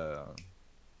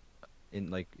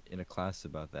a class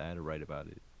about that. I had to write about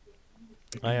it.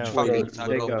 I am. Fucking Wait,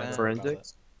 Taco take Bell.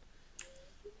 forensics?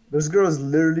 This girl is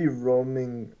literally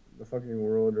roaming the fucking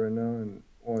world right now, and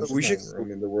well, she's We not should-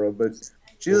 roaming the world, but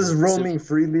she's just roaming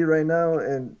freely right now.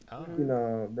 And Oh. you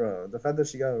know, bro, the fact that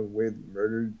she got away with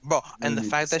murder, Bro, and the Really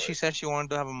fact that she sorry. said she wanted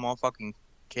to have a motherfucking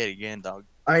kid again, dog.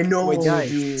 I know, Wait, guys.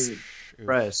 dude.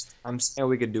 Press. I'm saying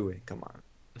we could do it. Come on.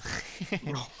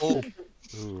 Oh,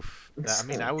 Oof. I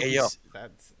mean, I would. Hey, be yo.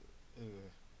 That's. Ugh.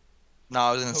 no,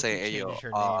 I was I gonna hope say, he hey yo, changes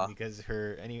her name because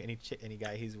her any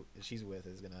guy she's with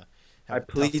is gonna have I a tough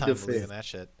plead time the believing fifth. that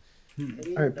shit.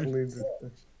 I believe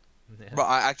it. Yeah. bro,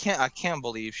 I can't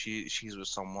believe she's with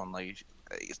someone like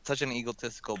such an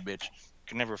egotistical bitch.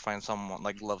 Can never find someone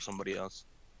like love somebody else.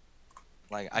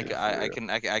 Like I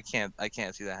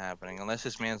can't see that happening unless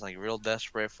this man's like real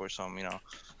desperate for some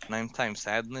nighttime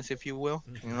sadness, if you will,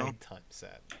 Nighttime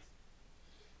sad.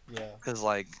 Yeah. cause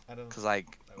like I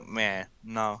don't. man,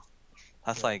 no,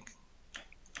 that's Yeah. like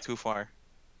too far.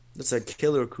 That's a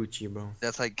killer coochie, bro.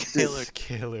 That's like killer.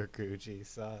 Killer Gucci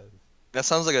son. That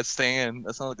sounds like a stand.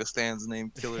 That sounds like a stand's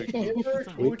name, Killer.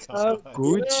 What's up,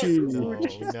 Gucci?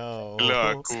 No.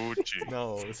 Killer No. Gucci.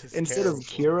 No. This is Instead of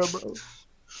terrible. Kira, bro.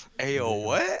 Hey yo,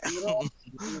 what? No.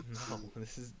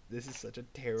 This is such a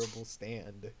terrible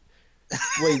stand.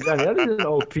 Wait, Johnny, that is an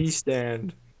OP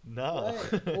stand. No.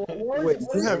 Wait, It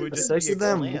you have would just sex be a with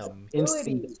them? clam.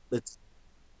 Instant. That's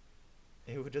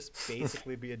It would just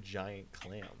basically be a giant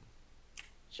clam.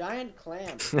 Giant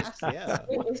clam. Massive. Yeah.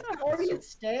 Oh, is that Orient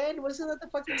stand? Wasn't that the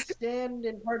fucking stand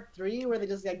in part 3 where they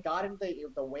just like got into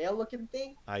the whale looking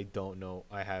thing? I don't know.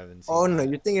 I haven't seen. Oh no, that.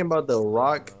 you're thinking about the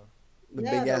rock, the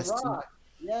Yeah, big the ass. rock.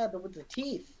 Yeah, with the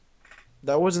teeth.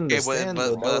 That wasn't the Okay, stand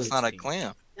though. but That that's was not a teeth.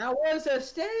 clam. That was a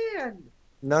stand.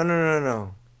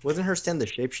 no. Wasn't her stand the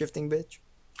shape shifting bitch?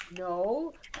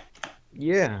 No.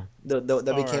 Yeah, that became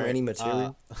Alright, any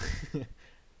material.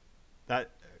 that.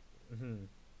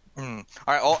 Hmm.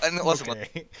 All right. Oh, and listen,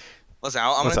 Okay. listen. I'm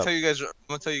What's gonna up? tell you guys. I'm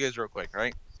gonna tell you guys real quick,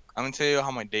 right? I'm gonna tell you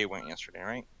how my day went yesterday,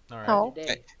 right? All right. Oh.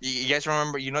 Today. You guys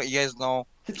remember? You guys know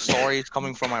stories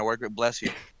coming from my work. Bless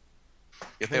you.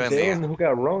 Yo te Damn, bendiga. who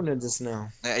got Rona just now?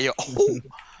 Yo,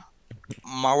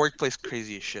 my workplace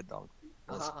crazy as shit, dog.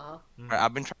 Listen, Mhm. right,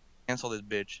 I've been trying to cancel this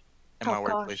bitch in my Oh,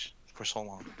 workplace gosh. for so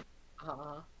long.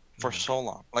 Uh-huh. For so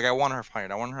long. Like I want her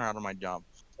fired. I want her out of my job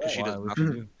because she Why? does What'd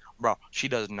nothing. you do? Bro, she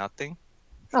does nothing.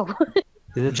 Oh.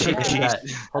 Is it the person that?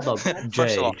 Hold up, First of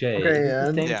Jay. all, Jay. Okay, Is it the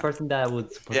and- same Yeah. person that was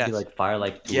supposed to be Yes. like fired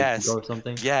like 2 weeks Yes. ago or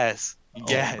something? Yes. Oh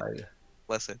Yes. my God.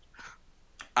 Listen,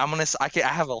 I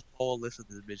have a whole list of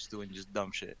this bitch doing just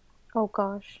dumb shit. Oh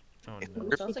gosh. Oh It- no.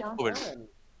 Ooh, sounds like Weird. fun.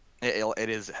 It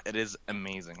is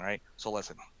amazing, right? So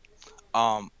listen,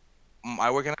 I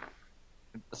work in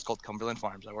it's called Cumberland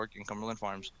Farms. I work in Cumberland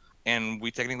Farms, and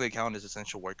we technically count as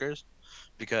essential workers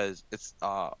because it's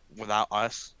without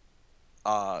us,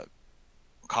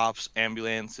 cops,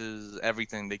 ambulances,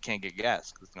 everything, they can't get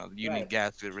gas because you need Right.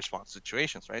 gas to respond to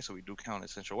situations, right? So we do count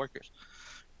as essential workers.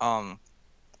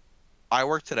 I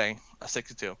work today at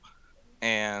 62,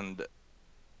 and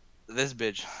this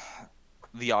bitch,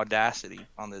 the audacity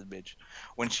on this bitch,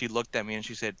 when she looked at me and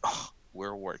she said, oh,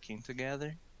 "We're working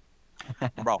together,"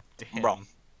 bro, bro, Damn.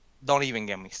 don't even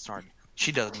get me started.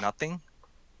 She does nothing.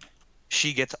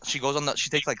 She goes on she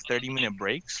takes like 30-minute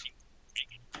breaks.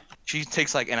 She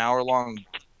takes like an hour long.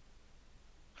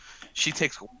 She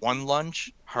takes one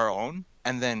lunch, her own,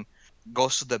 and then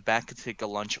goes to the back to take a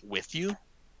lunch with you.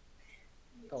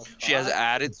 Oh, She has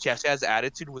fuck. she has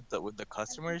attitude with the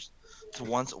customers. So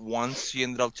once she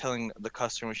ended up telling the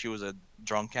customer she was a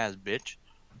drunk ass bitch,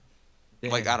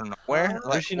 like Damn. out of nowhere. Huh? Why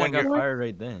Like she when not got you're fired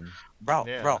right then? bro,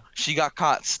 Yeah. she got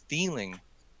caught stealing.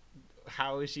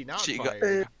 How is she not She got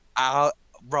fired? out,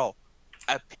 bro.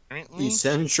 Apparently,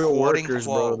 Essential quote workers,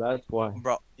 bro. unquote, That's why.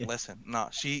 bro. Listen, no,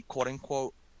 she quote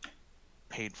unquote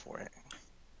paid for it,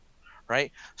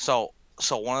 right? So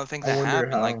one of the things I that wonder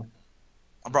happened, how. like,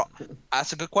 bro,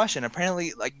 that's a good question.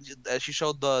 Apparently, like, she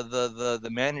showed the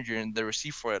manager and the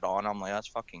receipt for it all, and I'm like, that's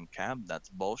fucking cap. That's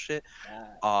bullshit.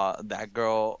 Yeah. That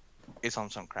girl is on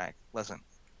some crack. Listen,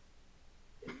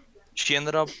 she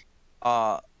ended up,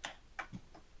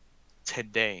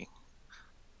 today.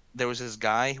 There was this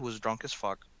guy who was drunk as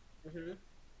fuck, Mhm.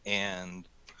 and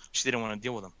she didn't want to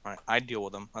deal with him. Right? I deal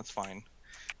with him. That's fine.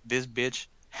 This bitch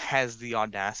has the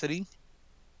audacity.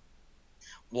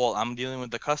 Well, I'm dealing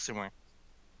with the customer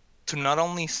to not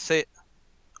only sit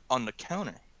on the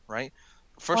counter, right?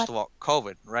 First What? of all,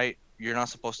 COVID, right? You're not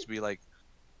supposed to be like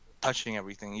touching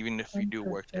everything, even if you do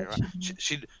work there. Right?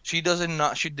 She doesn't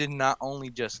not she did not only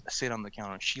just sit on the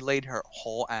counter. She laid her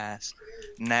whole ass,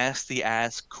 nasty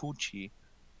ass coochie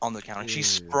on the counter. She Ew.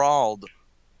 sprawled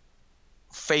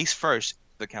face first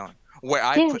the counter where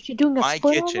I Damn, put she doing a my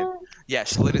split kitchen. on Yeah,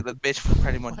 she literally the bitch was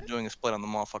pretty much doing a split on the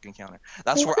motherfucking counter.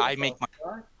 That's where I make my.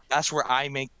 Fuck. That's where I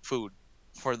make food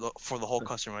for the whole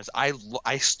customers.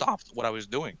 I stopped what I was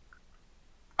doing.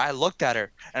 I looked at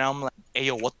her and I'm like, "Hey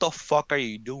yo, what the fuck are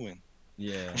you doing?"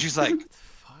 Yeah. And she's like, What the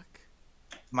fuck?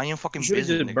 "Mind your You fucking should have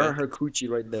business, just nigga." burnt her coochie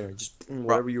right there. Just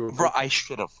whatever you were. Bro, cooking. I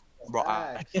should have. Bro,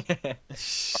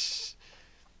 Facts.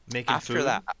 Making after food.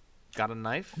 that, Got a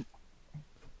knife?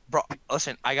 bro,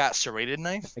 listen, I got serrated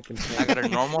knife. I can I got a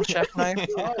normal chef knife.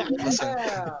 Oh, Listen.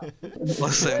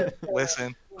 yeah.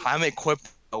 Listen. I'm equipped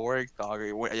to work, dog.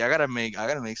 I gotta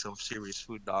make some serious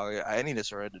food, dog. I need a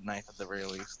serrated knife at the very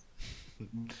least.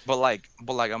 But like,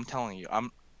 I'm telling you,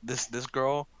 this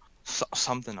girl,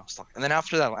 something else. And then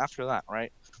after that,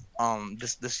 right?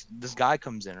 This guy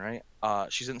comes in, right?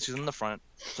 She's in the front,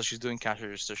 so she's doing cash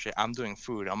register shit. I'm doing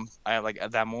food. I like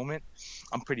at that moment,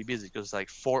 I'm pretty busy because like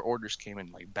 4 orders came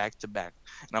in like back to back,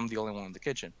 and I'm the only one in the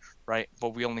kitchen, right? But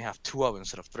we only have 2 ovens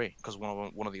instead of 3 because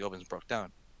one of the ovens broke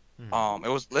down. Hmm. It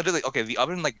was literally okay. The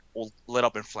oven like lit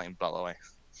up in flames, by the way.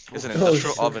 It's an Oh,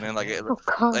 industrial shit. oven, and like Oh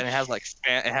gosh. and it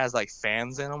has like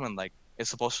fans in them, and like it's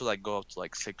supposed to like go up to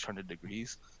like 600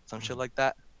 degrees, some shit like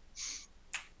that.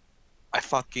 I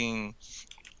fucking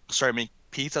started making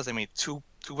pizzas. I made two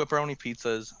pepperoni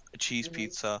pizzas, a cheese Mhm.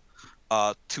 pizza,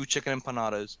 2 chicken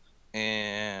empanadas,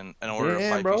 and an order of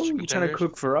Damn, 5 bro, piece you chicken trying to tenders.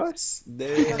 cook for us?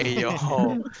 Damn.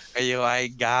 Hey yo, I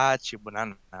got you, but not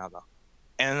now though.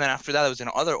 And then after that, there was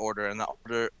another order, and the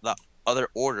other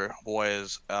order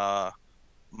was caramel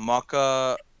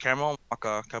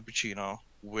mocha cappuccino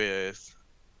with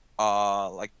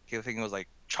like I think it was like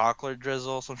chocolate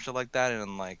drizzle, some shit like that,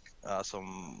 and like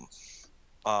some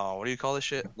what do you call this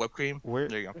shit? Whipped cream. Where?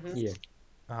 There you go. Yeah.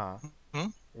 Uh huh. Hmm?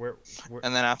 Where?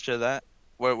 And then after that,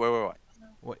 where what?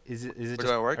 What is it? Is it Where do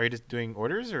just? I work? Are you just doing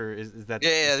orders, or is that?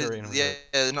 Yeah, the story in yeah,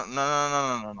 resort?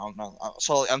 yeah. No.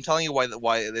 So I'm telling you why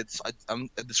I'm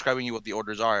describing you what the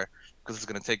orders are because it's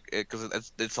gonna take because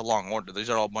it's a long order. These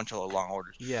are all a bunch of long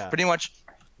orders. Yeah. Pretty much,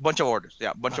 bunch of orders.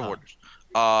 Yeah, bunch of Uh-huh. orders.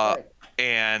 Right.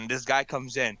 And this guy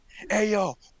comes in. Hey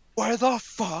yo, where the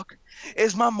fuck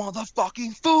is my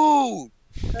motherfucking food?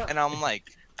 And I'm like,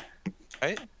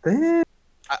 right? Damn.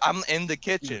 I'm in the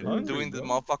kitchen hungry, doing the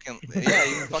bro. motherfucking yeah,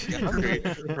 you're fucking hungry,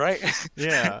 right?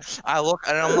 Yeah. I look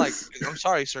and I'm like, I'm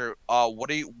sorry, sir.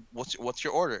 What's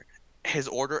your order? His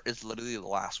order is literally the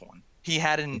last one. It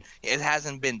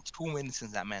hasn't been 2 minutes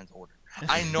since that man's order.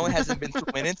 I know it hasn't been 2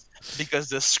 minutes because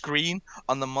the screen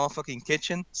on the motherfucking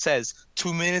kitchen says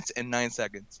 2 minutes and 9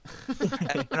 seconds.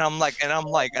 And I'm like,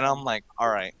 all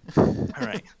right,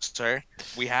 sir.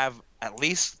 We have at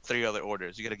least 3 other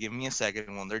orders. You gotta give me a second,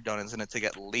 and when they're done, it's gonna take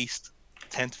at least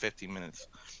 10 to 15 minutes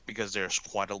because there's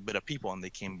quite a bit of people and they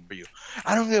came for you.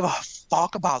 I don't give a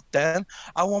fuck about them.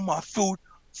 I want my food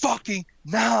fucking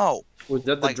now. Was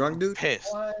that the Like, drunk dude?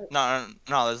 Pissed. What? No.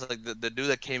 There's like the dude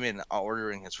that came in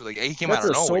ordering his food. Like he came That's out a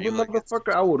of nowhere. sober He was like,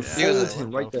 motherfucker. I would Yeah, was fold like,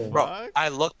 him what right the there. bro, fuck? I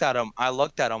looked at him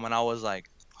and I was like,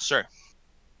 sir,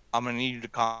 I'm gonna need you to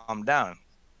calm down,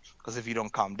 because if you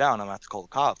don't calm down, I'm gonna have to call the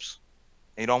cops.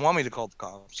 And you don't want me to call the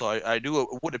cops, so I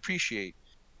would appreciate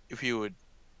if you would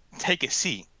take a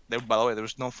seat. By the way, there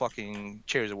was no fucking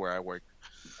chairs where I work.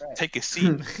 Right. Take a seat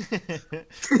and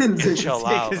chill Take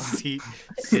out. a seat.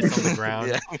 Sits on the ground.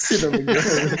 Yeah. Sit on the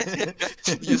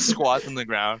ground. You squat on the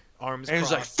ground, Arms and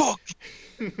he's like, crossed.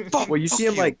 "Fuck, Well, you see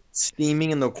him you." like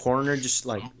steaming in the corner, just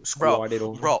like squatted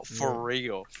over. Bro, for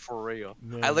real.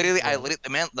 Man, I literally, yeah.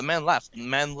 the man left. The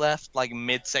man left like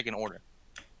mid-second order.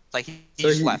 Like he So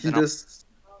just left. he and I'm- just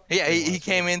Yeah, he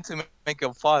came in to make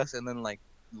a fuss and then like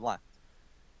left.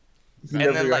 he And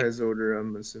never then, got like- his order.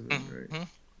 I'm assuming, right? Mhm,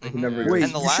 Like, mhm. he never Wait,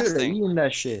 And the you last should have thing- eaten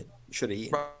that shit. You should have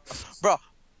eaten. Bro,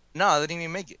 no, I didn't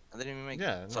even make it. Yeah,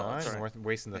 So no, it's it's alright. worth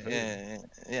wasting the food. Yeah.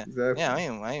 Exactly. Yeah, I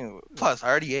mean, plus I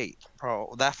already ate,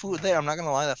 bro. That food there, I'm not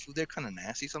gonna lie, that food there kind of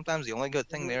nasty sometimes. The only good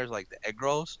thing there is like the egg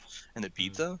rolls and the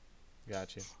pizza,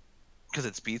 Gotcha. because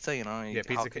it's pizza, you know. Yeah,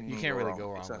 how pizza. can You can't really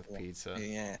go with wrong pizza? with pizza.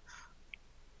 Yeah.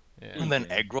 Yeah. And then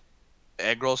egg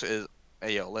rolls is,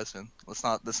 hey yo, listen, let's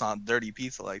not dirty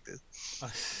pizza like this.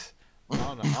 I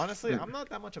don't know. Honestly, I'm not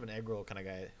that much of an egg roll kind of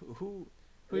guy. Who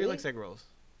here Really? likes egg rolls?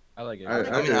 I like it. I I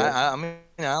mean,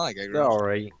 do. I like egg They're rolls.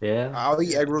 alright. Yeah. I'll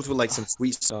eat egg rolls with like some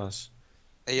sweet sauce.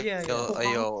 Hey Yeah, yo, yeah.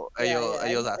 hey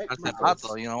yo, that egg that's rolls.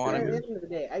 pato, you know what I At mean? the end of the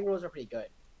day, egg rolls are pretty good.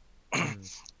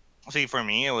 See, for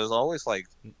me, it was always like,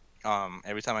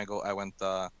 every time I went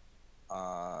to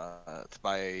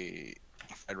buy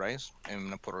fried rice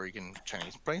in a Puerto Rican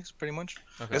Chinese place, pretty much.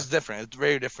 Okay. It's different. It's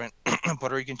very different.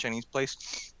 Puerto Rican Chinese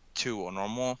place to a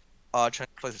normal Chinese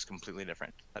place is completely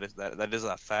different. That is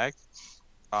a fact.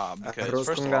 Because Arroz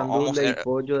first con of all, almost gandules y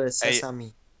pollo de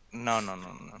sesame. no.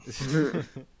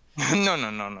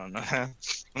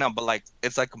 No, but like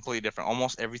it's like completely different.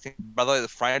 Almost everything. By the way, the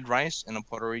fried rice in a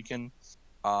Puerto Rican,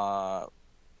 whatchamacallit,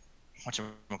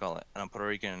 in a Puerto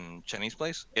Rican Chinese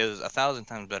place is 1,000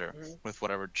 times better Mhm. with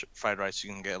whatever fried rice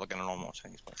you can get like in a normal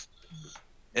Chinese place.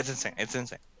 It's insane. It's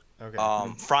insane. Okay.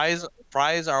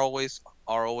 Fries are always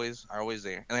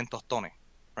there, and then tostones,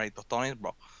 right? Tostones,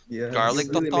 bro. Yeah. Garlic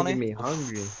You're really tostone? making me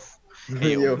hungry.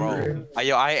 Hey, yo, Yo, bro. man. Hey,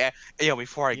 yo,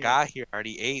 before I Yeah. got here, I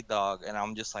already ate, dog, and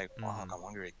I'm just like, fuck, Mhm. I'm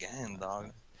hungry again,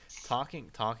 dog. Talking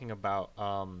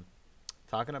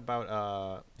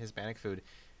about Hispanic food.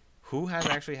 Who has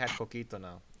actually had coquito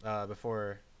now?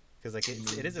 Before, because like it is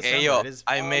December. Hey, yo, it is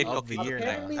I made of the coquito. year now.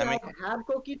 Apparently, I mean- I've had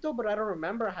coquito, but I don't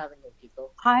remember having coquito.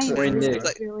 I So- Wait, really,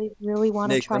 Nick. really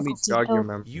want to Nick, try let me jog your coquito.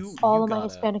 memory. You All of my gotta.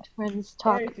 Hispanic friends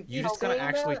talk. Yeah, if you You keep just gotta saying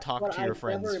actually that, talk but to your I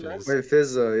friends, never Fizz. remember. Wait,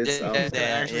 Fizz, it's out.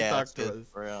 Actually talk to yeah, us.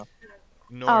 for real.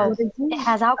 No. Oh, it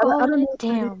has alcohol in it.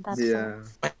 Damn, that's Yeah.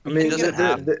 I It mean, doesn't they-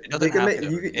 have- they- it doesn't they can have make to.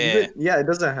 you. Yeah. Yeah, it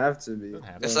doesn't have to be. Doesn't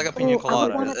have It's to. like a Oh, pina I would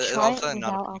colada. want to It's try also it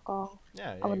not. without alcohol.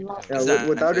 Yeah, I would you love can. Yeah, It's not-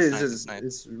 without it's it, nice, it's it's just nice.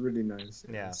 it's really nice.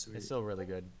 Yeah, sweet. it's still really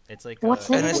good. It's like What's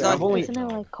uh, in And it? it's Like, not- isn't it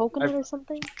like coconut or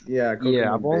something? Yeah,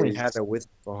 Yeah, I've only based. had it with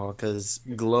alcohol because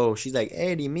Glow. She's like,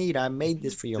 Eddie, meat, I made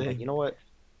this for you. I'm like, you know what?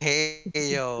 Hey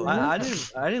yo. I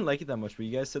didn't like it that much, but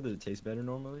you guys said that it tastes better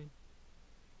normally.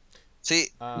 See,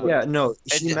 Yeah, no,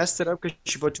 she It- messed it up because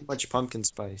she put too much pumpkin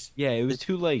spice. Yeah, it was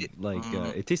too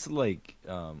Mm. it tasted like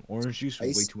orange juice with way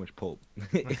Ice? too much pulp.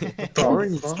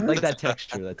 Orange. Like that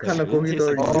texture, that What kind texture. of It didn't taste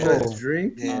mojito like you guys Oh.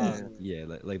 drink? yeah. Yeah,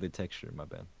 like the texture. My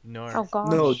bad. Nor. Oh gosh.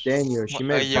 No, Daniel, she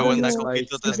made Yeah, when pumpkin that spice.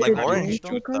 coquito Have tastes you like had orange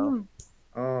coquito? juice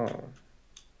though. Oh,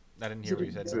 I didn't Is hear it what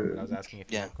you said. a- Norman. I was asking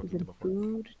if you Yeah. had Is it coquito a before.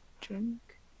 food, drink?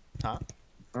 Huh?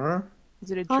 huh?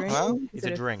 Is it a Huh? drink? Huh? Is It's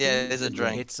it a drink. Yeah, it's a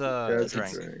drink. It's Yeah, it's a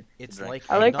drink. drink. It's Drink. like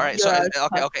I like All right, eggnog. so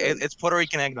Yeah, okay, tacos. it's Puerto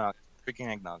Rican eggnog. Puerto Rican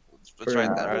eggnog. It's right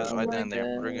there, Puerto it's Oh right my there in there.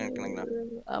 Puerto Rican eggnog.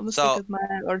 I'm gonna So- stick with my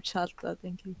horchata,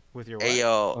 thank you. With your Hey what?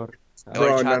 yo, Bro, no,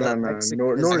 horchata. no, no. Mexican-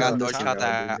 Nor I is got missing out,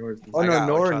 horchata. dude. Nor is Oh I no, got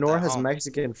Nor horchata at has home.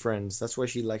 Mexican friends. That's why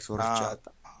she likes horchata.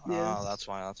 Yeah. Oh, that's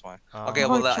why. That's why. Um, Okay,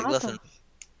 well, Horchata. listen.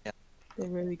 They're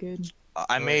really good.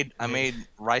 I Right, made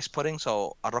rice pudding,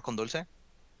 so arroz con dulce,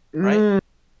 Mm. right? Yeah,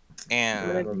 And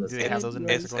Whatever you Do they have said, those in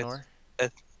yes. Mexico, Nor?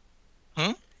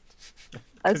 I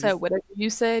 'Cause said you- whatever you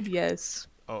said, yes.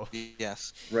 Oh,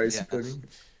 yes, Rice yes. pudding.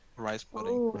 rice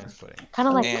pudding. Oh, rice pudding. Kind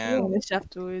of like And- finish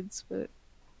afterwards, but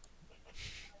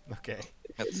Okay.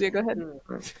 yeah, go ahead.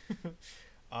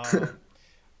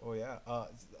 Oh yeah.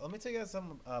 Let me tell you guys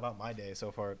something about my day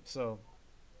so far. So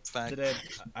Fact. today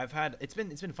I've had it's been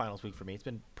finals week for me. It's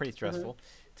been pretty stressful.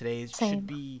 Today Same. should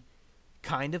be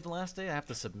kind of the last day. I have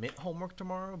to submit homework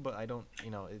tomorrow, but I don't.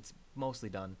 It's mostly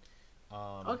done.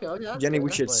 Okay, that's Jenny, good, we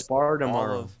that's should but spar all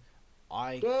tomorrow. of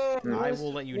I Yeah, I that's-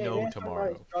 will let you yeah, know that's why I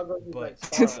tomorrow. struggle with, But,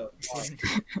 like, Star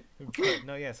Wars.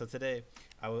 no, yeah. So today,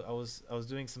 I was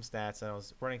doing some stats and I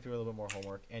was running through a little bit more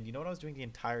homework. And you know what I was doing the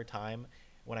entire time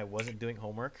when I wasn't doing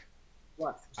homework?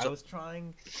 What? I was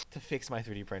trying to fix my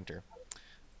 3D printer.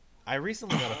 I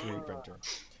recently got a 3D printer,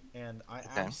 and I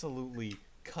absolutely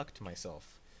cucked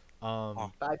myself.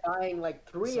 By buying like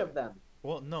three So- of them.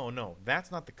 Well, no,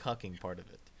 that's not the cucking part of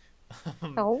it.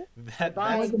 Oh. That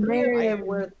Buying that's, three of I- them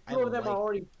where I two of them like- are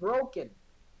already broken.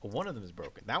 one of them is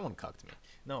broken. That one cucked me.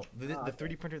 No, the okay.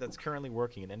 3D printer that's currently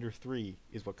working in Ender 3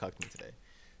 is what cucked me today.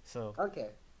 So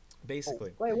Okay.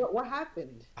 basically, Wait, what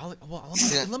happened?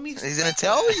 let me. He's gonna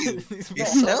tell you.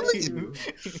 He's telling you.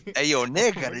 Hey yo,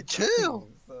 Nick, gotta chill.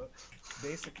 So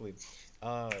basically,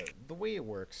 the way it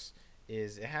works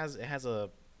is it has a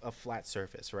flat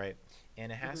surface, right?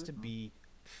 And it has to be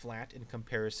flat in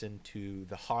comparison to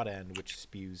the hot end, which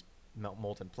spews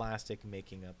molten plastic,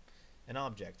 making up an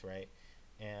object, right?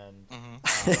 And Mhm.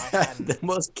 I hadn't- The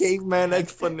most caveman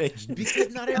explanation.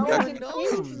 because not I everyone was a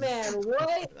knows. caveman.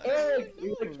 What? Eric,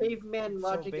 you're the caveman So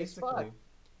logic as fuck.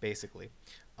 basically,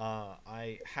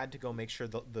 I had to go make sure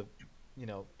the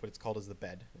what it's called is the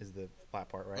bed, is the flat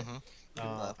part, right? Mhm. I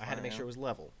had to Flat, make yeah. sure it was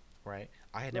level, right?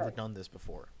 I had never Right. done this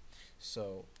before,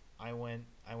 so I went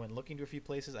looking to a few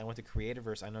places. I went to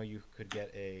Creativerse. I know you could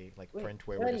get a Wait, print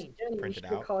where we just Jenny, you print should it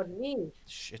have out. called me.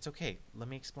 Shh, it's okay. Let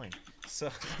me explain. So,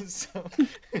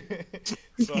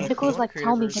 so Nicholas like,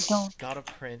 tell me, but don't. Got a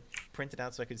print it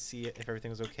out so I could see it if everything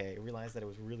was okay. I realized that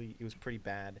it was pretty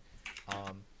bad.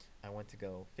 I went to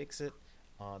go fix it.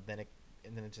 Then it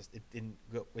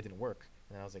didn't work.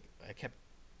 And I was like, I kept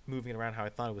moving it around how I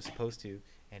thought it was supposed to,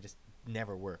 and it just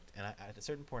never worked. And at a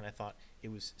certain point, I thought it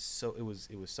was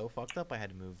so fucked up. I had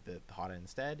to move the hot end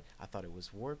instead. I thought it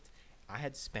was warped. I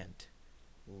had spent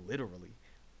literally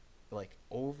like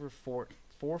over 4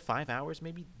 or 5 hours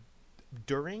maybe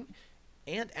during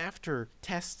and after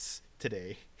tests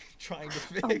today trying to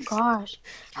Oh fix gosh.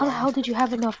 How the hell did you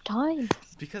have enough time?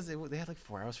 because they had like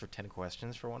 4 hours for 10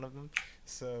 questions for one of them.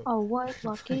 So Oh, what? it's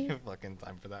like Lucky. a fucking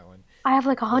time for that one. I have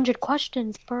like 100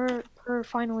 questions per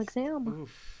final exam.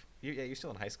 Oof. You're still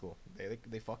in high school.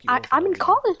 They fuck you. I, over for I'm no in reason.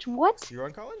 college. What? You're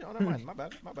in college? Oh, never mind. My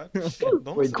bad. Don't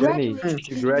Wait, listen to me. Jenny,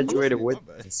 she graduated My with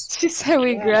bad. us. She said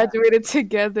we Yeah. graduated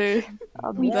together.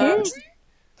 We That- did.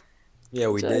 Yeah,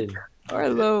 we did.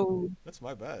 Arlo. That's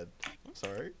my bad. I'm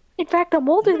sorry. In fact, I'm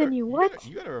older than you. What?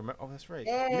 You gotta remember. Oh, that's right.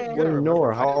 Yeah. You gotta Wait, remember,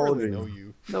 Noor, I how didn't old really are know you?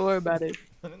 you. Don't worry about it.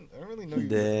 I don't really know you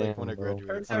like when I Damn, bro.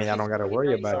 graduated. I mean, I don't gotta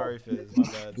worry about Sorry, it. Fizz. My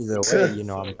bad. Either way, you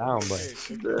know, I'm down,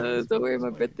 but. Don't worry, my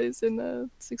birthday's in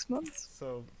 6 months.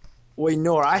 So Wait,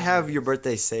 no, I have your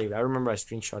birthday saved. I remember I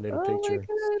screenshotted a Oh my picture. god,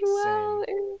 wow.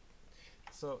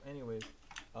 So, anyways,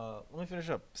 let me finish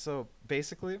up. So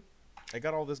basically, I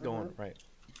got all this going right,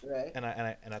 Right. and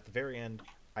at the very end,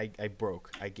 I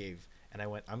broke. I gave, and I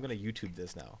went. I'm gonna YouTube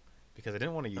this now because I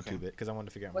didn't want to YouTube it because I wanted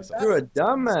to figure out What's myself. You're a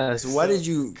dumbass. Why So- did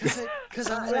you? Because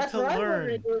I wanted That's to what I wanted learn.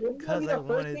 to do. Wouldn't that Because be I the first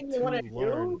wanted thing to you wanna do?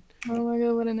 learn. Oh my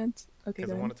god, what an ant. Okay, Because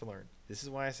go I ahead. wanted to learn. This is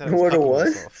why I said I was What a cucking what?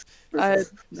 myself. I,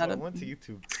 So not I a, went to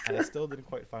YouTube, and I still didn't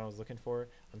quite find what I was looking for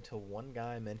until one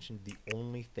guy mentioned the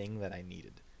only thing that I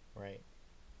needed. right?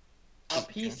 A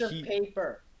piece of He-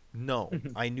 paper. No,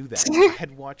 I knew that. I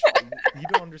had watched. You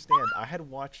don't understand. I had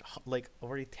watched like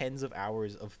already tens of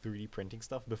hours of 3D printing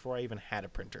stuff before I even had a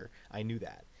printer. I knew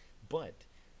that. But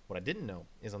what I didn't know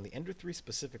is on the Ender 3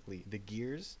 specifically, the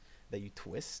gears that you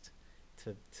twist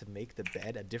to make the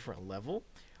bed a different level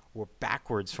were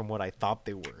backwards from what I thought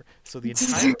they were. So the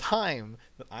entire time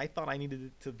that I thought I needed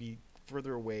it to be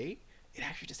further away, it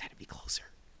actually just had to be closer.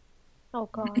 Oh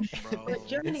gosh. Bro. But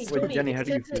Johnny, Wait, Jenny, how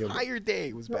do you it's- feel? The entire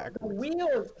day was The backwards.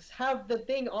 wheels have the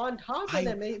thing on top of I-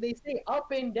 them. They say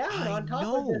up and down I on top of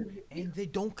know, them. and they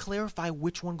don't clarify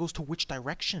which one goes to which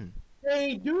direction.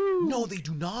 They do. No, they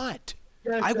do not.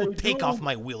 Yes, I will they take do. off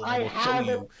my wheel and I I will show have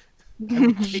you. I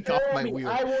will take off my Jeremy, wheel.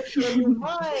 I will show you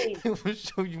mine. I will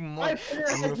show you My mine. printer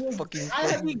I'm has gonna the- fucking I have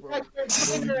fight the you, bro. exact They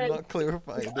same do printer. not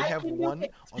clarify. They I have can one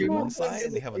look on at one you. side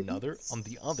and they have another on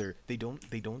the other. They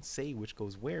don't say which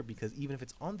goes where because even if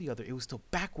it's on the other, it was still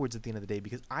backwards at the end of the day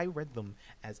because I read them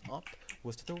as up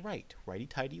was to the right, righty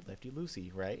tighty, lefty loosey,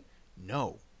 right?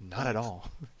 No, not at all.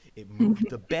 It moved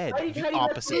the bed Righty, the tighty,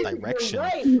 opposite lefty,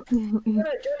 direction. You're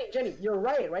right. Jenny, you're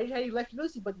right. Right, tighty, lefty,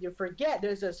 loosey, but you forget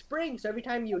there's a spring, so every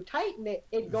time you tighten it,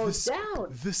 it goes the down.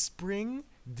 The spring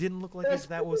didn't look like The if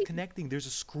that was spring- connecting. There's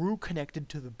a screw connected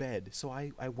to the bed. So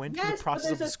I went through Yes, the process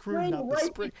but of the there's a screw, spring not the right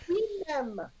spring. between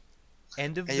them.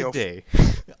 End of Hey, the yo. day,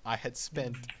 I had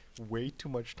spent way too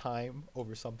much time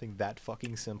over something that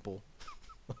fucking simple.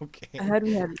 Okay. I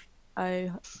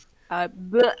had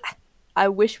bleh. I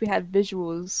wish we had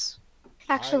visuals.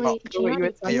 Actually, Oh, wait, you were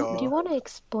Gianni, saying- do you want to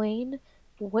explain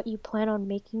what you plan on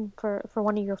making for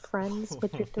one of your friends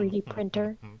with your 3D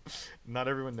printer? Not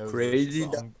everyone knows. Crazy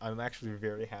This, so I'm actually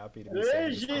very happy to be saying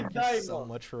this. Crazy Thank you so diamond.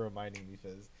 much for reminding me,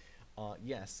 Fizz.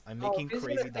 Yes, I'm Oh, making Fizz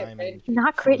Crazy gonna get Diamond.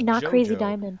 Not from not Crazy JoJo.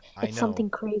 Diamond. I It's know. something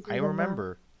crazy. I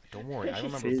remember. Don't worry, I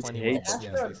remember Fizz plenty hates well. That's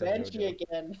Yes, for they said Benchy JoJo.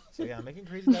 again. So yeah, I'm making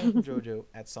Crazy Diamond from JoJo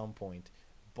at some point,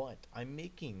 but I'm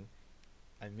making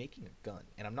a gun,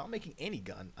 and I'm not making any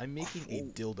gun. I'm making a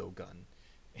dildo gun.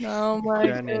 Oh my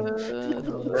Jenny. god.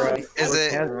 Right. Is We're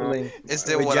it- canceling. Is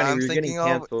it Wait, what Jenny, I'm you're getting thinking of?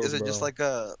 canceled, Is it just bro. like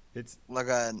a It's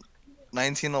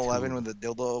 1911 with a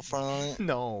dildo front on it?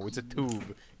 no, it's a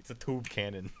tube. It's a tube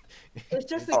cannon. It's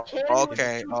just Oh, a cannon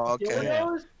okay, with two oh, okay.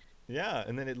 dildos. Yeah,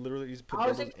 and then it literally just put I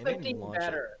was dildos in it and expecting launch it.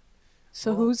 better.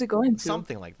 So who's it going to?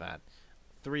 Something like that.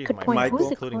 Three of Good my point. friends, Who's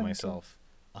it including going to? myself.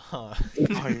 Wait,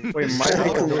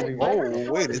 Michael.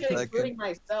 Oh, wait a Including second.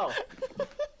 myself.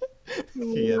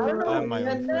 Yeah, I don't know I'm who my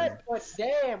said own that, friend. but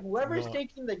damn, whoever's No.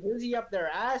 taking the glizzy up their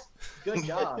ass, good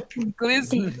job.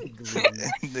 Glizzy.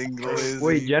 The glizzy.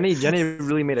 Wait, Jenny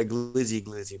really made a glizzy,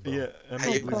 bro. Yeah, I'm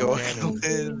Hey, a go glizzy cannon.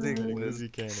 glizzy, I'm a glizzy.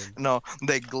 glizzy cannon. No,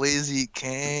 the glizzy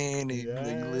cannon. The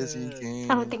glizzy Yes.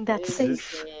 cannon. I don't think that's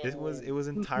safe. It was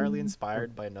entirely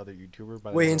inspired by another YouTuber.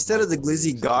 By the Wait, name of instead of the Michael glizzy Reeves.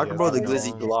 He gawk, has bro, the a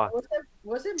glizzy long- glock.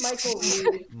 Was it Michael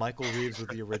Reeves? Michael Reeves was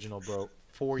the original, bro.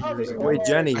 4 Oh, years wait, ago. Wait,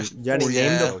 Jenny, Oh, name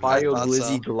yeah, the I file thought glizzy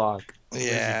so. glock. Glizzy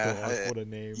Yeah, Glock, what a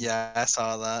name. Yeah, I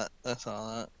saw that. I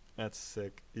saw that. That's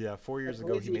sick. Yeah, 4 years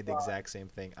ago he Glizzy made the Glock. exact same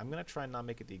thing. I'm gonna try and not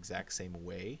make it the exact same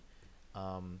way.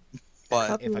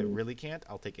 But If I really can't,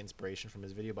 I'll take inspiration from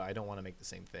his video, but I don't want to make the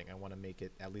same thing. I want to make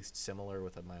it at least similar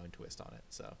with my own twist on it.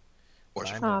 So, but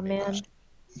I'm gonna Aw, make man. it.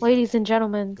 Ladies and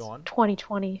gentlemen, Go on.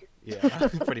 2020. Yeah,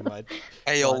 pretty much.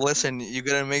 hey, yo, But- listen, you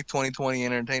gotta make 2020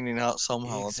 entertaining out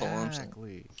somehow. That's all I'm saying.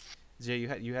 Exactly. Jay,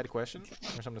 you had a question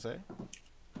or something to say?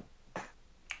 I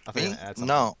Me? I had something.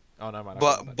 No, Oh, never mind.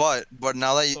 but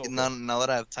now that Okay. now that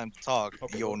I have time to talk,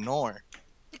 Okay, yo, okay. Nor,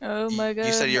 Oh my god.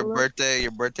 you said your hello?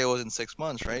 birthday was in 6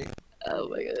 months, right? Oh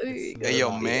my god. It's Hey, yo,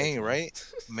 not May, 6 months. right?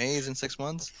 May is in 6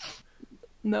 months.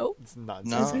 No. It's not.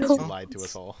 No. No. You lied to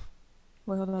us all.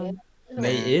 Well, hold on.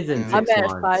 May is in Yeah. I'm 6 at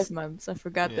months. 5 months. I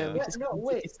forgot Yeah. that we Yeah, just no, went to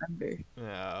wait. December.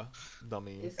 Yeah,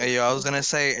 dummy. It's- Hey, yo, I was gonna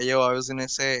say,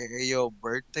 hey, yo,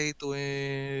 birthday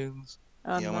twins.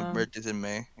 Oh, Yeah, my no. birthday's in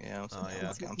May. Yeah, Oh, yeah.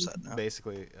 okay, I'm set now.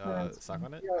 Basically, suck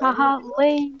on it. Haha,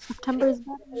 lame. September's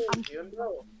better. I'm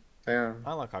Yeah.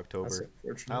 I like That's October.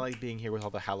 unfortunate. I like being here with all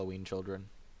the Halloween children.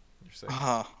 You're sick. You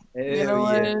know Hell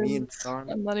what? yeah, me and Son.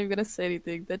 I'm not even gonna say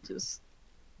anything. That just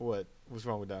What? What's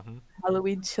wrong with that? Hmm?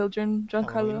 Halloween children.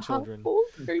 Giancarlo, Halloween how children. old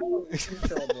are you?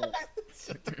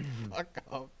 Shut the fuck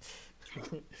up.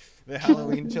 The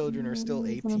Halloween children are still An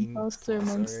 18. imposter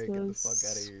plus, amongst alright? Get the fuck out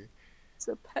us. of here. It's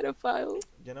a pedophile.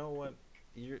 You know what?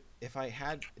 If I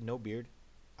had no beard,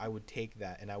 I would take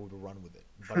that and I would run with it,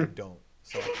 but I don't,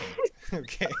 so I can't.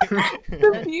 Okay.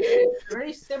 The beard.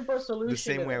 Very simple solution. The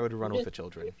same to way I that. would run You with the just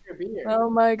children. keep your beard. Oh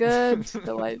my god,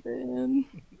 the white man.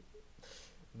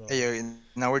 No. Hey, yo,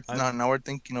 now we're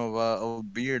thinking of a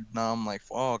beard. Now I'm like,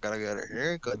 oh, gotta get a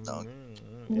haircut done.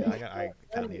 Yeah, I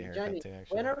kind of need a haircut Johnny, too,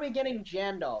 actually. when are we getting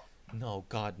Jandalf? No,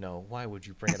 God, no. Why would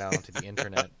you bring it out onto the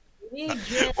internet? We need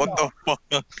What the Jandalf. fuck?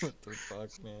 What the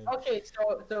fuck, man? Okay,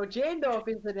 so Jandalf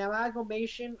is an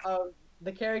amalgamation of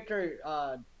the character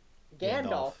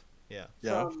Gandalf Yeah.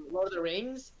 Yeah. from Lord of the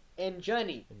Rings and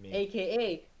Johnny, And me.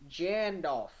 aka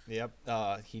Jandalf. Yep.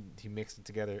 He mixed it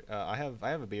together. I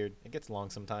have a beard. It gets long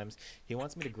sometimes. He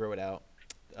wants me to grow it out.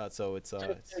 So it's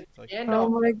like Oh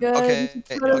Gandalf. my god. Okay, it's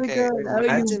totally okay. good. Oh, you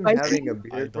Imagine Viking? having a I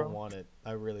beard, don't bro. want it.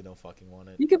 I really don't fucking want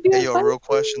it. You could be Hey a yo, Viking. real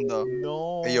question though.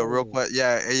 No. Hey yo, real question.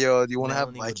 Yeah. Hey yo, do you want to have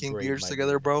Melanie would Viking braid beards my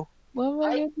together, beard. bro? Oh my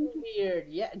god. Viking beard.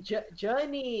 Yeah,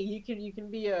 Johnny, you can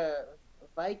be a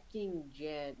Viking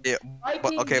Jan. Yeah.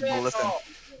 Viking okay, but listen.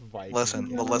 Gandalf. Viking.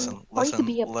 Listen, but listen, Or you could listen,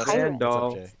 be a listen. What's up,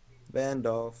 Gandalf. Jay?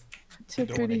 Vandalf. Too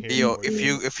don't wanna pretty. hear Hey, yo,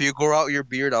 more. if you grow out your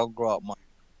beard, I'll grow out mine.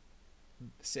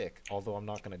 Sick. Although I'm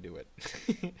not gonna do it.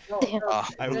 No, Damn. no,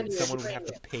 Someone Johnny, would you're have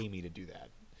to doing it. pay me to do that.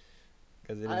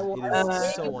 Because it I is, will, it I will is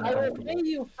pay so you- I will uncomfortable. pay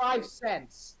you 5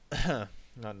 cents.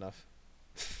 Not enough.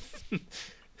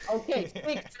 Okay,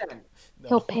 6 cents.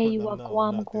 He'll pay you a I'm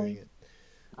Guam not doing coin. it.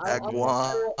 I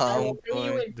will pay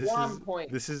you in This Guam is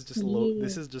coins. this is just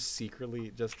this is just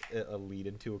secretly just a lead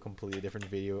into a completely different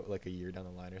video like a year down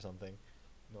the line or something.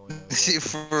 No one knows. See, yet.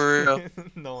 for real,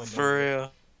 No one knows for yet.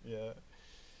 real. Yeah.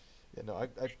 Yeah. No, I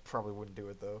probably wouldn't do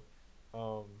it though.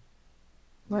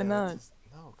 Why yeah, not?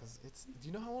 No, because it's. Do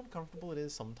you know how uncomfortable it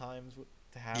is sometimes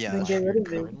to have Yeah. the Then get beard rid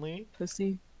of it. currently?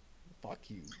 Pussy. Fuck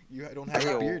you. You don't have Hey,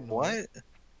 a yo, beard. No more. what?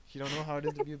 You don't know how it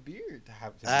is to be a beard. To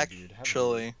have to be a beard. Have a beard.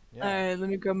 Actually. Yeah. Alright, let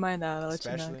me grab mine out. I'll let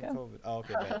you know. Especially in Okay? COVID. Oh,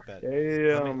 okay, bet.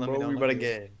 Damn, Let me bro, know, we let better me-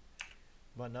 get.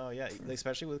 But no, yeah,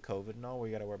 especially with COVID and all,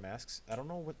 we gotta wear masks. I don't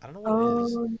know what it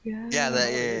is. Oh yeah. Yeah, I don't know that what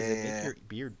it is. It yeah. makes your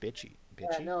beard bitchy. Yeah,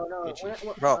 Bitchy. no. Itchy.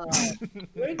 Bro,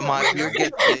 During my the- beard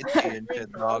gets during itchy and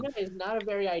shit, Corona dog. is not a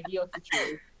very ideal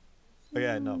situation. Oh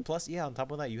yeah, no. Plus, yeah, on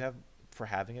top of that, you have for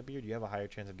having a beard, you have a higher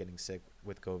chance of getting sick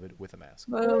with COVID with a mask.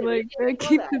 Oh my Wait, I god, didn't know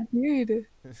keep that. the beard.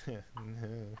 I didn't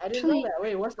know Actually, that.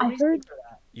 Wait, what's the I reason heard- for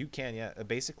that? You can, yeah.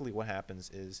 Basically, what happens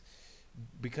is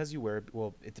because you wear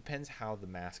well, it depends how the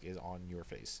mask is on your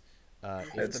face.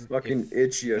 It's fucking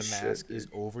itchy if as the shit, mask is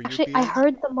dude. over your Actually, beard. I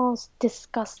heard the most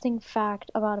disgusting fact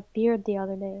about a beard the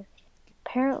other day.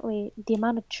 Apparently, the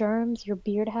amount of germs your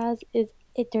beard has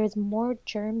there's more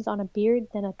germs on a beard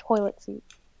than a toilet seat.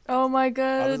 Oh my Oh,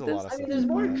 god. there's a lot this- of I mean, stuff there's like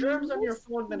more that. germs on your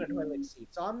phone than a toilet seat,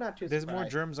 so I'm not too There's surprised. more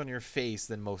germs on your face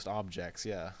than most objects.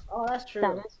 Yeah. Oh, that's true.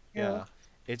 That is true. Yeah.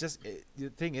 The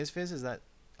thing is, Fizz, is that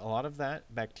a lot of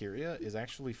that bacteria is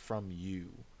actually from you.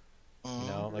 You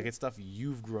know, like it's stuff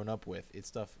you've grown up with. It's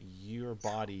stuff your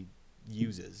body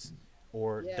uses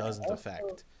or Yeah, doesn't also-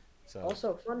 affect. So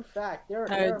Also, fun fact: there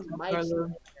Alright, are mice Carlo.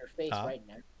 on your face Huh? right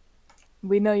now.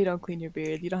 We know you don't clean your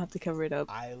beard. You don't have to cover it up.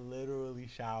 I literally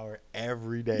shower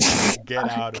every day. Get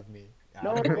out of me. No,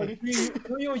 Out of but me. do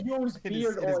you use It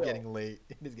beard is oil? getting late.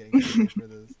 It is getting late for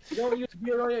this. You don't use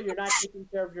beard oil, you're not taking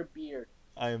care of your beard.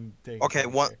 I am taking. Okay, care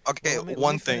of one it. okay, Well, let me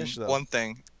one finish, thing, though.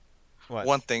 What?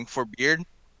 one thing for beard.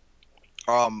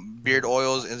 Beard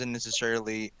oils isn't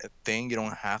necessarily a thing. You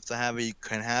don't have to have it. You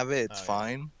can have it. It's Oh, yeah.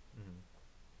 fine.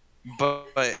 Mhm.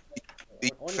 But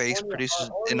the Only- face only a produces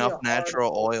hard- only a enough hard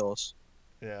natural oil. oils.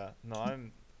 Yeah. No,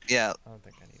 I'm. Yeah, I don't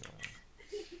think I need oil.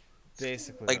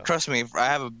 Basically. like though. trust me, I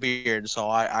have a beard, so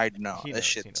I know He that knows,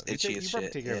 shit's he knows. You, itchy take, as you probably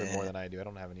shit. take care of it more Yeah. than I do. I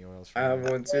don't have any oils for I have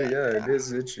you. one too. Yeah, it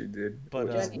is itchy, dude. But,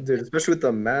 Dude, especially with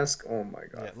the mask. Oh my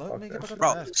god. Yeah, let fuck me that get back shit. on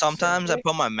Bro, mask. sometimes I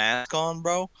put my mask on,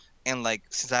 bro, and like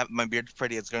since my beard's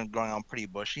pretty, it's growing on pretty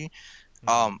bushy.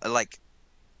 Like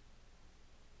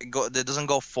it doesn't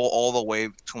go full all the way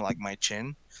to like my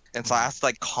chin, and so I have to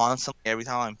like constantly every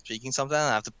time I'm speaking something, I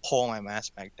have to pull my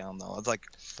mask back down though. It's like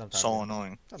Sometimes, so yeah.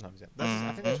 annoying. Sometimes, yeah.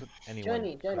 I think that's with anyone.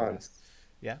 Johnny, with Johnny. masks.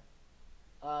 Yeah.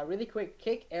 Really quick,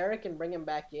 kick Eric and bring him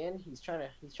back in. He's trying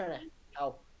to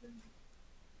help.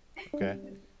 Okay.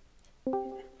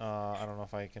 I don't know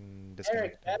if I can Eric,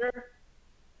 disconnect. him. better?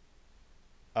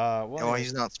 Well, Oh, anyways,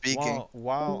 he's not speaking.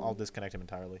 While I'll disconnect him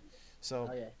entirely. So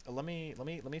Okay. let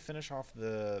me finish off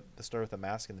the story with the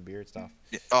mask and the beard stuff.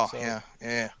 Oh So-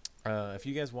 yeah. If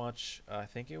you guys watch, I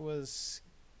think it was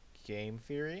Game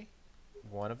Theory,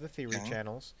 one of the theory Okay.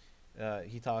 channels,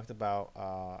 he talked about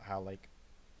how like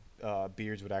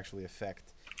beards would actually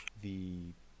affect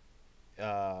the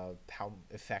how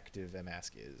effective a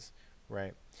mask is,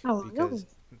 right? Oh, Because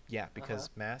really? yeah, because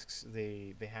masks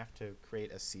they have to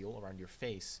create a seal around your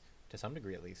face to some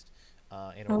degree at least,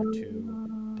 in order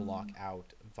to block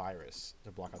out the virus,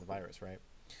 right?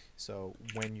 So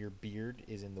when your beard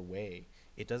is in the way,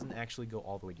 it doesn't actually go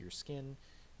all the way to your skin.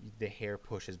 the hair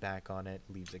pushes back on it,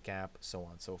 leaves a gap, so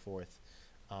on and so forth.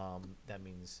 That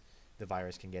means the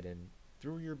virus can get in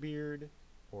through your beard,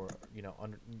 or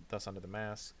thus under the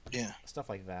mask. Yeah. Stuff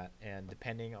like that. And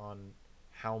depending on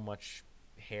how much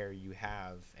hair you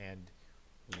have and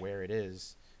where it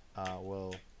is,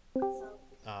 will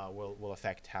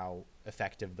affect how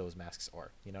effective those masks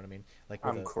are. You know what I mean? Like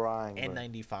with I'm a crying. bro.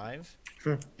 N95,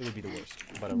 it would be the worst.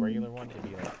 But a regular one, it'd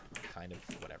be like kind of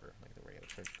whatever, like the regular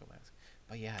surgical mask.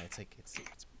 But yeah, it's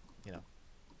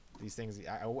these things.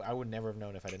 I would never have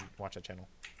known if I didn't watch that channel.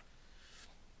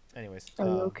 Anyways. Are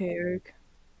you okay, Eric?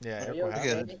 Yeah, Are Eric, you what okay?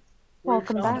 happened?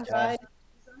 Welcome Were you back. traumatized?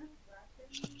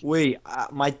 Wait,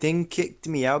 my thing kicked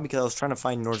me out because I was trying to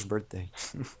find Nora's birthday.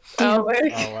 Oh,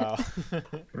 Eric. Oh wow.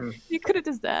 You could have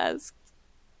just asked.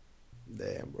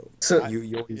 Damn, bro. So-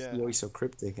 You Yeah. always so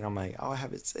cryptic, and I'm like, oh, I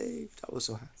have it saved. I was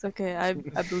so happy. It's okay. I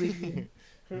believe you.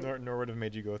 Nor would have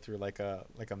made you go through like a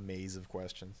maze of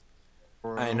questions.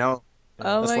 I know.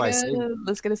 Oh That's my why I god. saved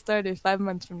Let's get it started. 5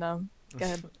 months from now. Go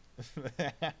ahead.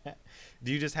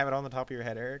 Do you just have it on the top of your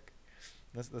head, Eric?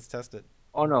 Let's test it.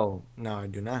 Oh no, I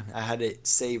do not. I had it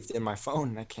saved in my phone,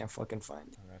 and I can't fucking find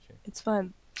it. I got you. It's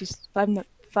fine. Just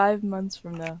 5 months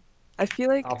from now. I feel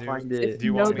like I'll Dude, find if it. do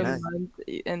you you know want the me to- month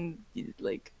and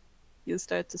you'll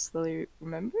start to slowly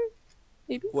remember.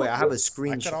 Maybe. Wait, I have a I could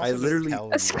screenshot. also I just literally, tell A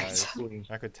you guys.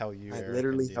 screenshot. I could tell you. I Eric, in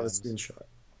literally have a DMs. screenshot.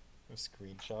 A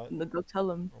screenshot. No, don't tell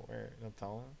him. Where? Don't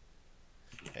tell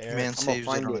him. Eric, Man saves it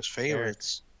find on it. his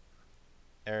favorites.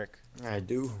 Eric. I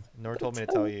do. Nor told me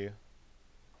to tell you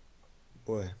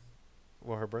Boy.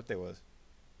 what her birthday was.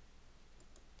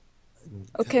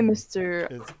 Okay, Mr.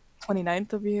 It's,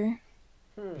 29th over here.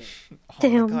 Hmm. oh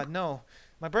Damn. my god, no!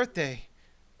 My birthday.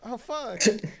 Oh fuck.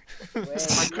 Wait, My no one-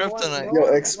 kryptonite. no Yo,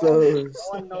 one- exposed.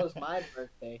 No one knows my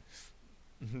birthday.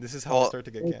 This is how I Oh. start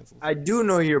to get canceled. I do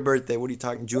know your birthday. What are you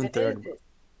talking? June When is 3rd. it?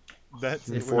 That's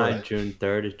It's wait, not what? June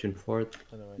 3rd, it's June 4th.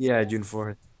 Anyways. Yeah, June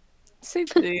 4th. Same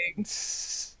thing.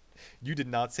 You did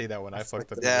not say that when I I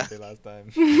fucked up fucked your Yeah. birthday last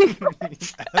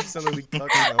time. Absolutely fucking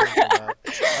know that.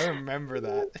 I remember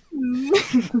that.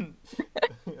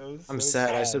 It was I'm so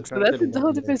sad. I sad. subtracted But that's a whole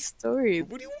one different story.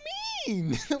 What do you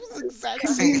mean? That was the exact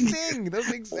same thing. That was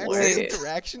the exact same Wait.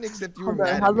 interaction, except you were Hold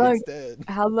on, mad how at me long- instead.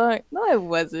 How long? No, I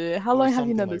wasn't. How Or long have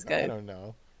you something known like this that. I guy? don't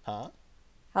know. Huh?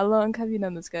 How long have you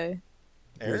known this guy?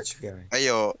 Eric? Which guy? Hey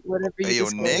yo, Whatever you hey yo,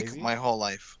 disclose. Nick, Crazy. my whole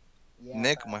life. Yeah.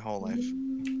 Nick, my whole life.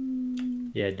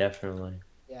 Yeah, definitely.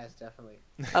 Yes, definitely.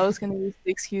 I was gonna use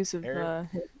the excuse of Eric?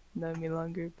 him knowing me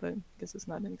longer, but I guess it's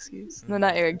not an excuse. No, Mm.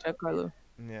 not Eric, Giancarlo.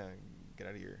 Yeah, get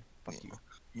out of here. Fuck you.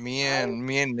 Me and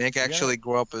Nick gotta- actually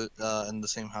grew up in the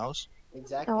same house.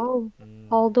 Exactly. Oh, Mm,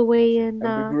 all the way gotcha. in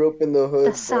And we grew up in the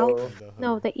hood, south. bro. The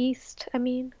no, hood. the east. I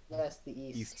mean, Yes, the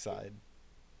East. East side.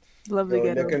 Lovely Yo,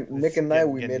 ghetto. Nick and I,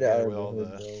 Getting- we getting made it out together of with the all hood,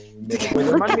 the- bro. We made it Wait, that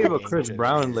out. reminds me of a Gang Chris shit.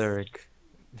 Brown lyric.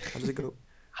 How does it go?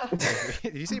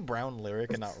 Did you say brown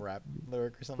lyric and not rap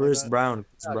lyric or something Chris like Brown.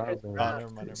 Chris Oh, Brown. Chris that? Brown. Oh,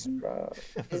 never mind, Chris never mind.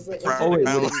 Brown. Is it- Brown- Oh, wait,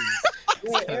 Brown- wait.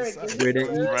 Wait, Eric, is Where it the clear?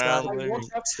 east Brown I side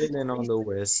woke up sitting on the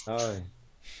west side.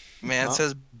 Man Huh?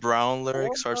 says brown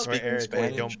lyric, starts Wait, Wait, speaking Eric, wait,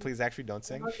 Spanish. don't please actually don't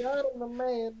sing. Oh my God, I'm a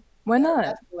man. Why not?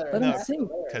 That's hilarious. Let him That's sing.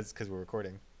 hilarious. Cause we're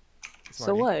recording.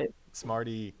 So what?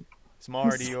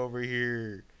 Smarty over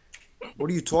here.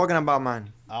 What are you talking about,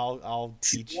 man? I'll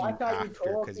teach you Why can't you after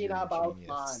talk because you're a about genius.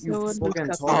 mine? You So what fucking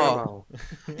the- talking Oh.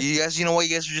 about? You know what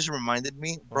you guys just reminded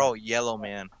me? Bro, Yellow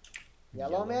Man.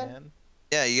 Yellow Man?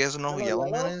 Yeah, you guys know who Yellow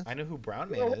Yellow Man Yellow? is? I know who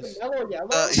Brown Yellow, Man is. yellow,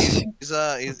 yellow. He's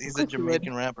a Of course you would.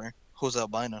 Jamaican rapper who's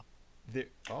albino.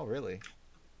 Oh, really?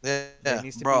 Yeah, There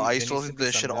needs to bro, be- I there used to needs listen to be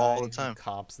this some shit all guy the who time.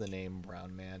 Cops the name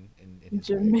Brown Man in his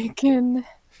Jamaican. Wait,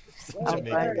 Jamaican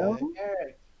Eric, guy.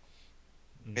 Eric,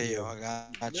 Hey yo, I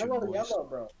got you, yellow, boys. yellow,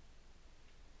 bro.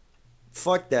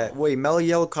 Fuck that. Wait, Mellow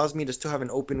Yellow caused me to still have an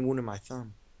open wound in my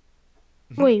thumb.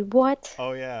 wait, what?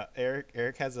 Oh yeah,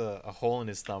 Eric has a hole in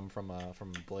his thumb from a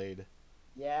blade.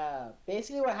 Yeah.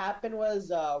 Basically, what happened was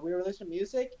we were listening to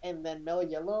music, and then Mellow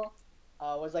Yellow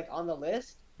was like on the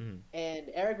list, Mhm. and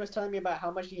Eric was telling me about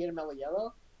how much he hated Mellow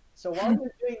Yellow. So while he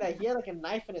was doing that, he had like a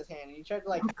knife in his hand, and he tried to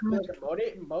like do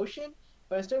like a motion,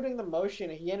 but instead of doing the motion,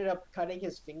 he ended up cutting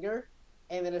his finger,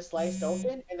 and then it sliced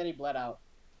open, and then he bled out.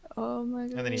 Oh my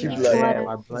god. And then he He died. bled. Damn,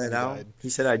 I bled He out. died. He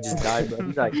said I just died, bro.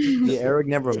 He's like, yeah, Eric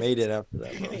never made it after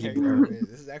that, bro. He Eric,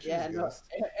 this is actually Yeah, his no, ghost.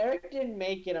 Eric didn't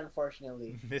make it,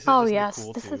 unfortunately. This is Oh just yes,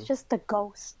 Nicole this too. is just the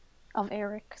ghost of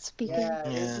Eric speaking. Yeah.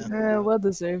 this is- Well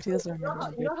deserved. He doesn't You know remember.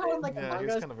 how, you know how in like the Yeah, he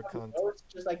was mangas, kind of a cunt. ghosts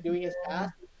just like doing his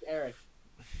task? Eric.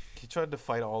 He tried to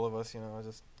fight all of us, you know. I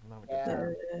just I'm not a good Yeah.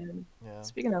 time. And Yeah.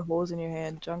 speaking of holes in your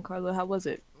hand, Giancarlo, how was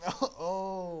it?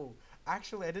 Oh,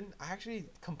 actually, I didn't. I actually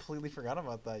completely forgot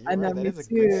about that. I You're know, right. That me is a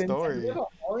too. good You story. have a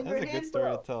hole in That's your a good hand, story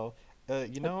bro? to tell.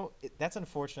 That's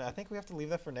unfortunate. I think we have to leave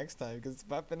that for next time because it's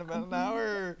been about an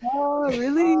hour. Oh,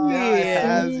 really? Yeah, it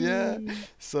has. Yeah.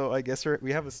 So I guess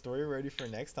we have a story ready for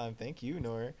next time. Thank you,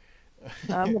 Nor.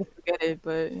 I'm gonna forget it,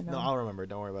 but you No, know, I'll remember.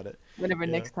 Don't worry about it. whatever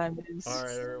Yeah. next time is. All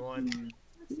right, everyone.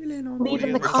 Leave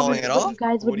in the We're calling comments it what off? you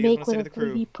guys What would do you make wanna say with to a the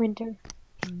crew? 3D printer.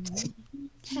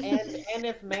 And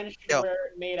if managed to Yo. wear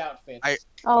maid outfits.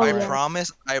 Oh, I yeah.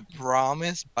 promise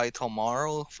by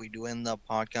tomorrow, if we do end up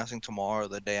podcasting tomorrow or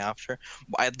the day after,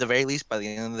 at the very least by the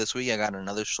end of this week, I got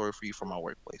another story for you from my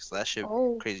workplace. That shit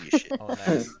Oh. crazy as shit. Oh,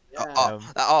 nice. Yeah.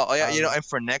 Yeah, you know, um, and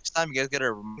for next time, you guys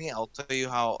gotta remember me. I'll tell you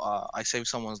how I saved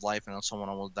someone's life and someone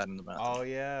almost died in the bathroom. Oh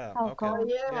yeah. Oh, Okay. God.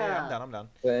 Yeah, I'm down. I'm down.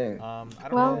 Dang. I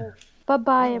don't Well, know.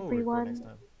 bye-bye, I don't know what we record next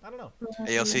everyone. time. I don't know.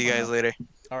 Hey, I'll see you guys later.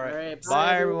 All right. Alright, Bye,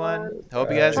 bye, everyone. everyone. Hope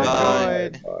you guys Bye.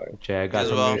 enjoyed. Bye. Jay, I got As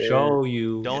something well. to show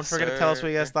you. Don't Yes, forget to tell us what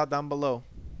you sir. guys thought down below.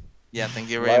 Yeah, thank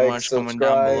you very Like, much. Comment down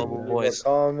subscribe, below, leave boys. a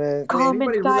comment. Comment,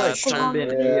 anybody who guys, likes turn- chimed in,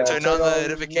 comment. Turn on the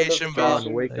notification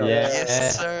bell. Wake up. Yes, Yeah.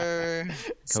 sir.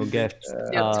 Come get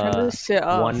Yeah, turn this shit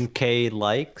off. 1K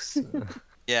likes.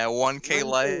 Yeah, 1K 1K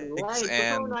likes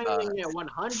and We're not even at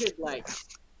 100 likes.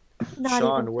 Not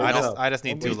Sean, even wake I close. just up. I just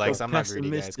need Don't 2 be likes. so I'm not greedy,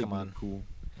 guys. pessimistic, Come on. Cool.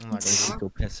 I'm not Don't greedy. be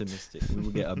so pessimistic. We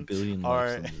will get a billion All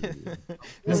likes. right. on the video.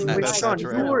 This is the Wait, best Sean, outro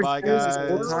you ever. were Bye, serious this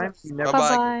whole guys. time? Bye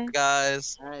Bye-bye.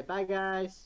 guys. Alright, bye guys.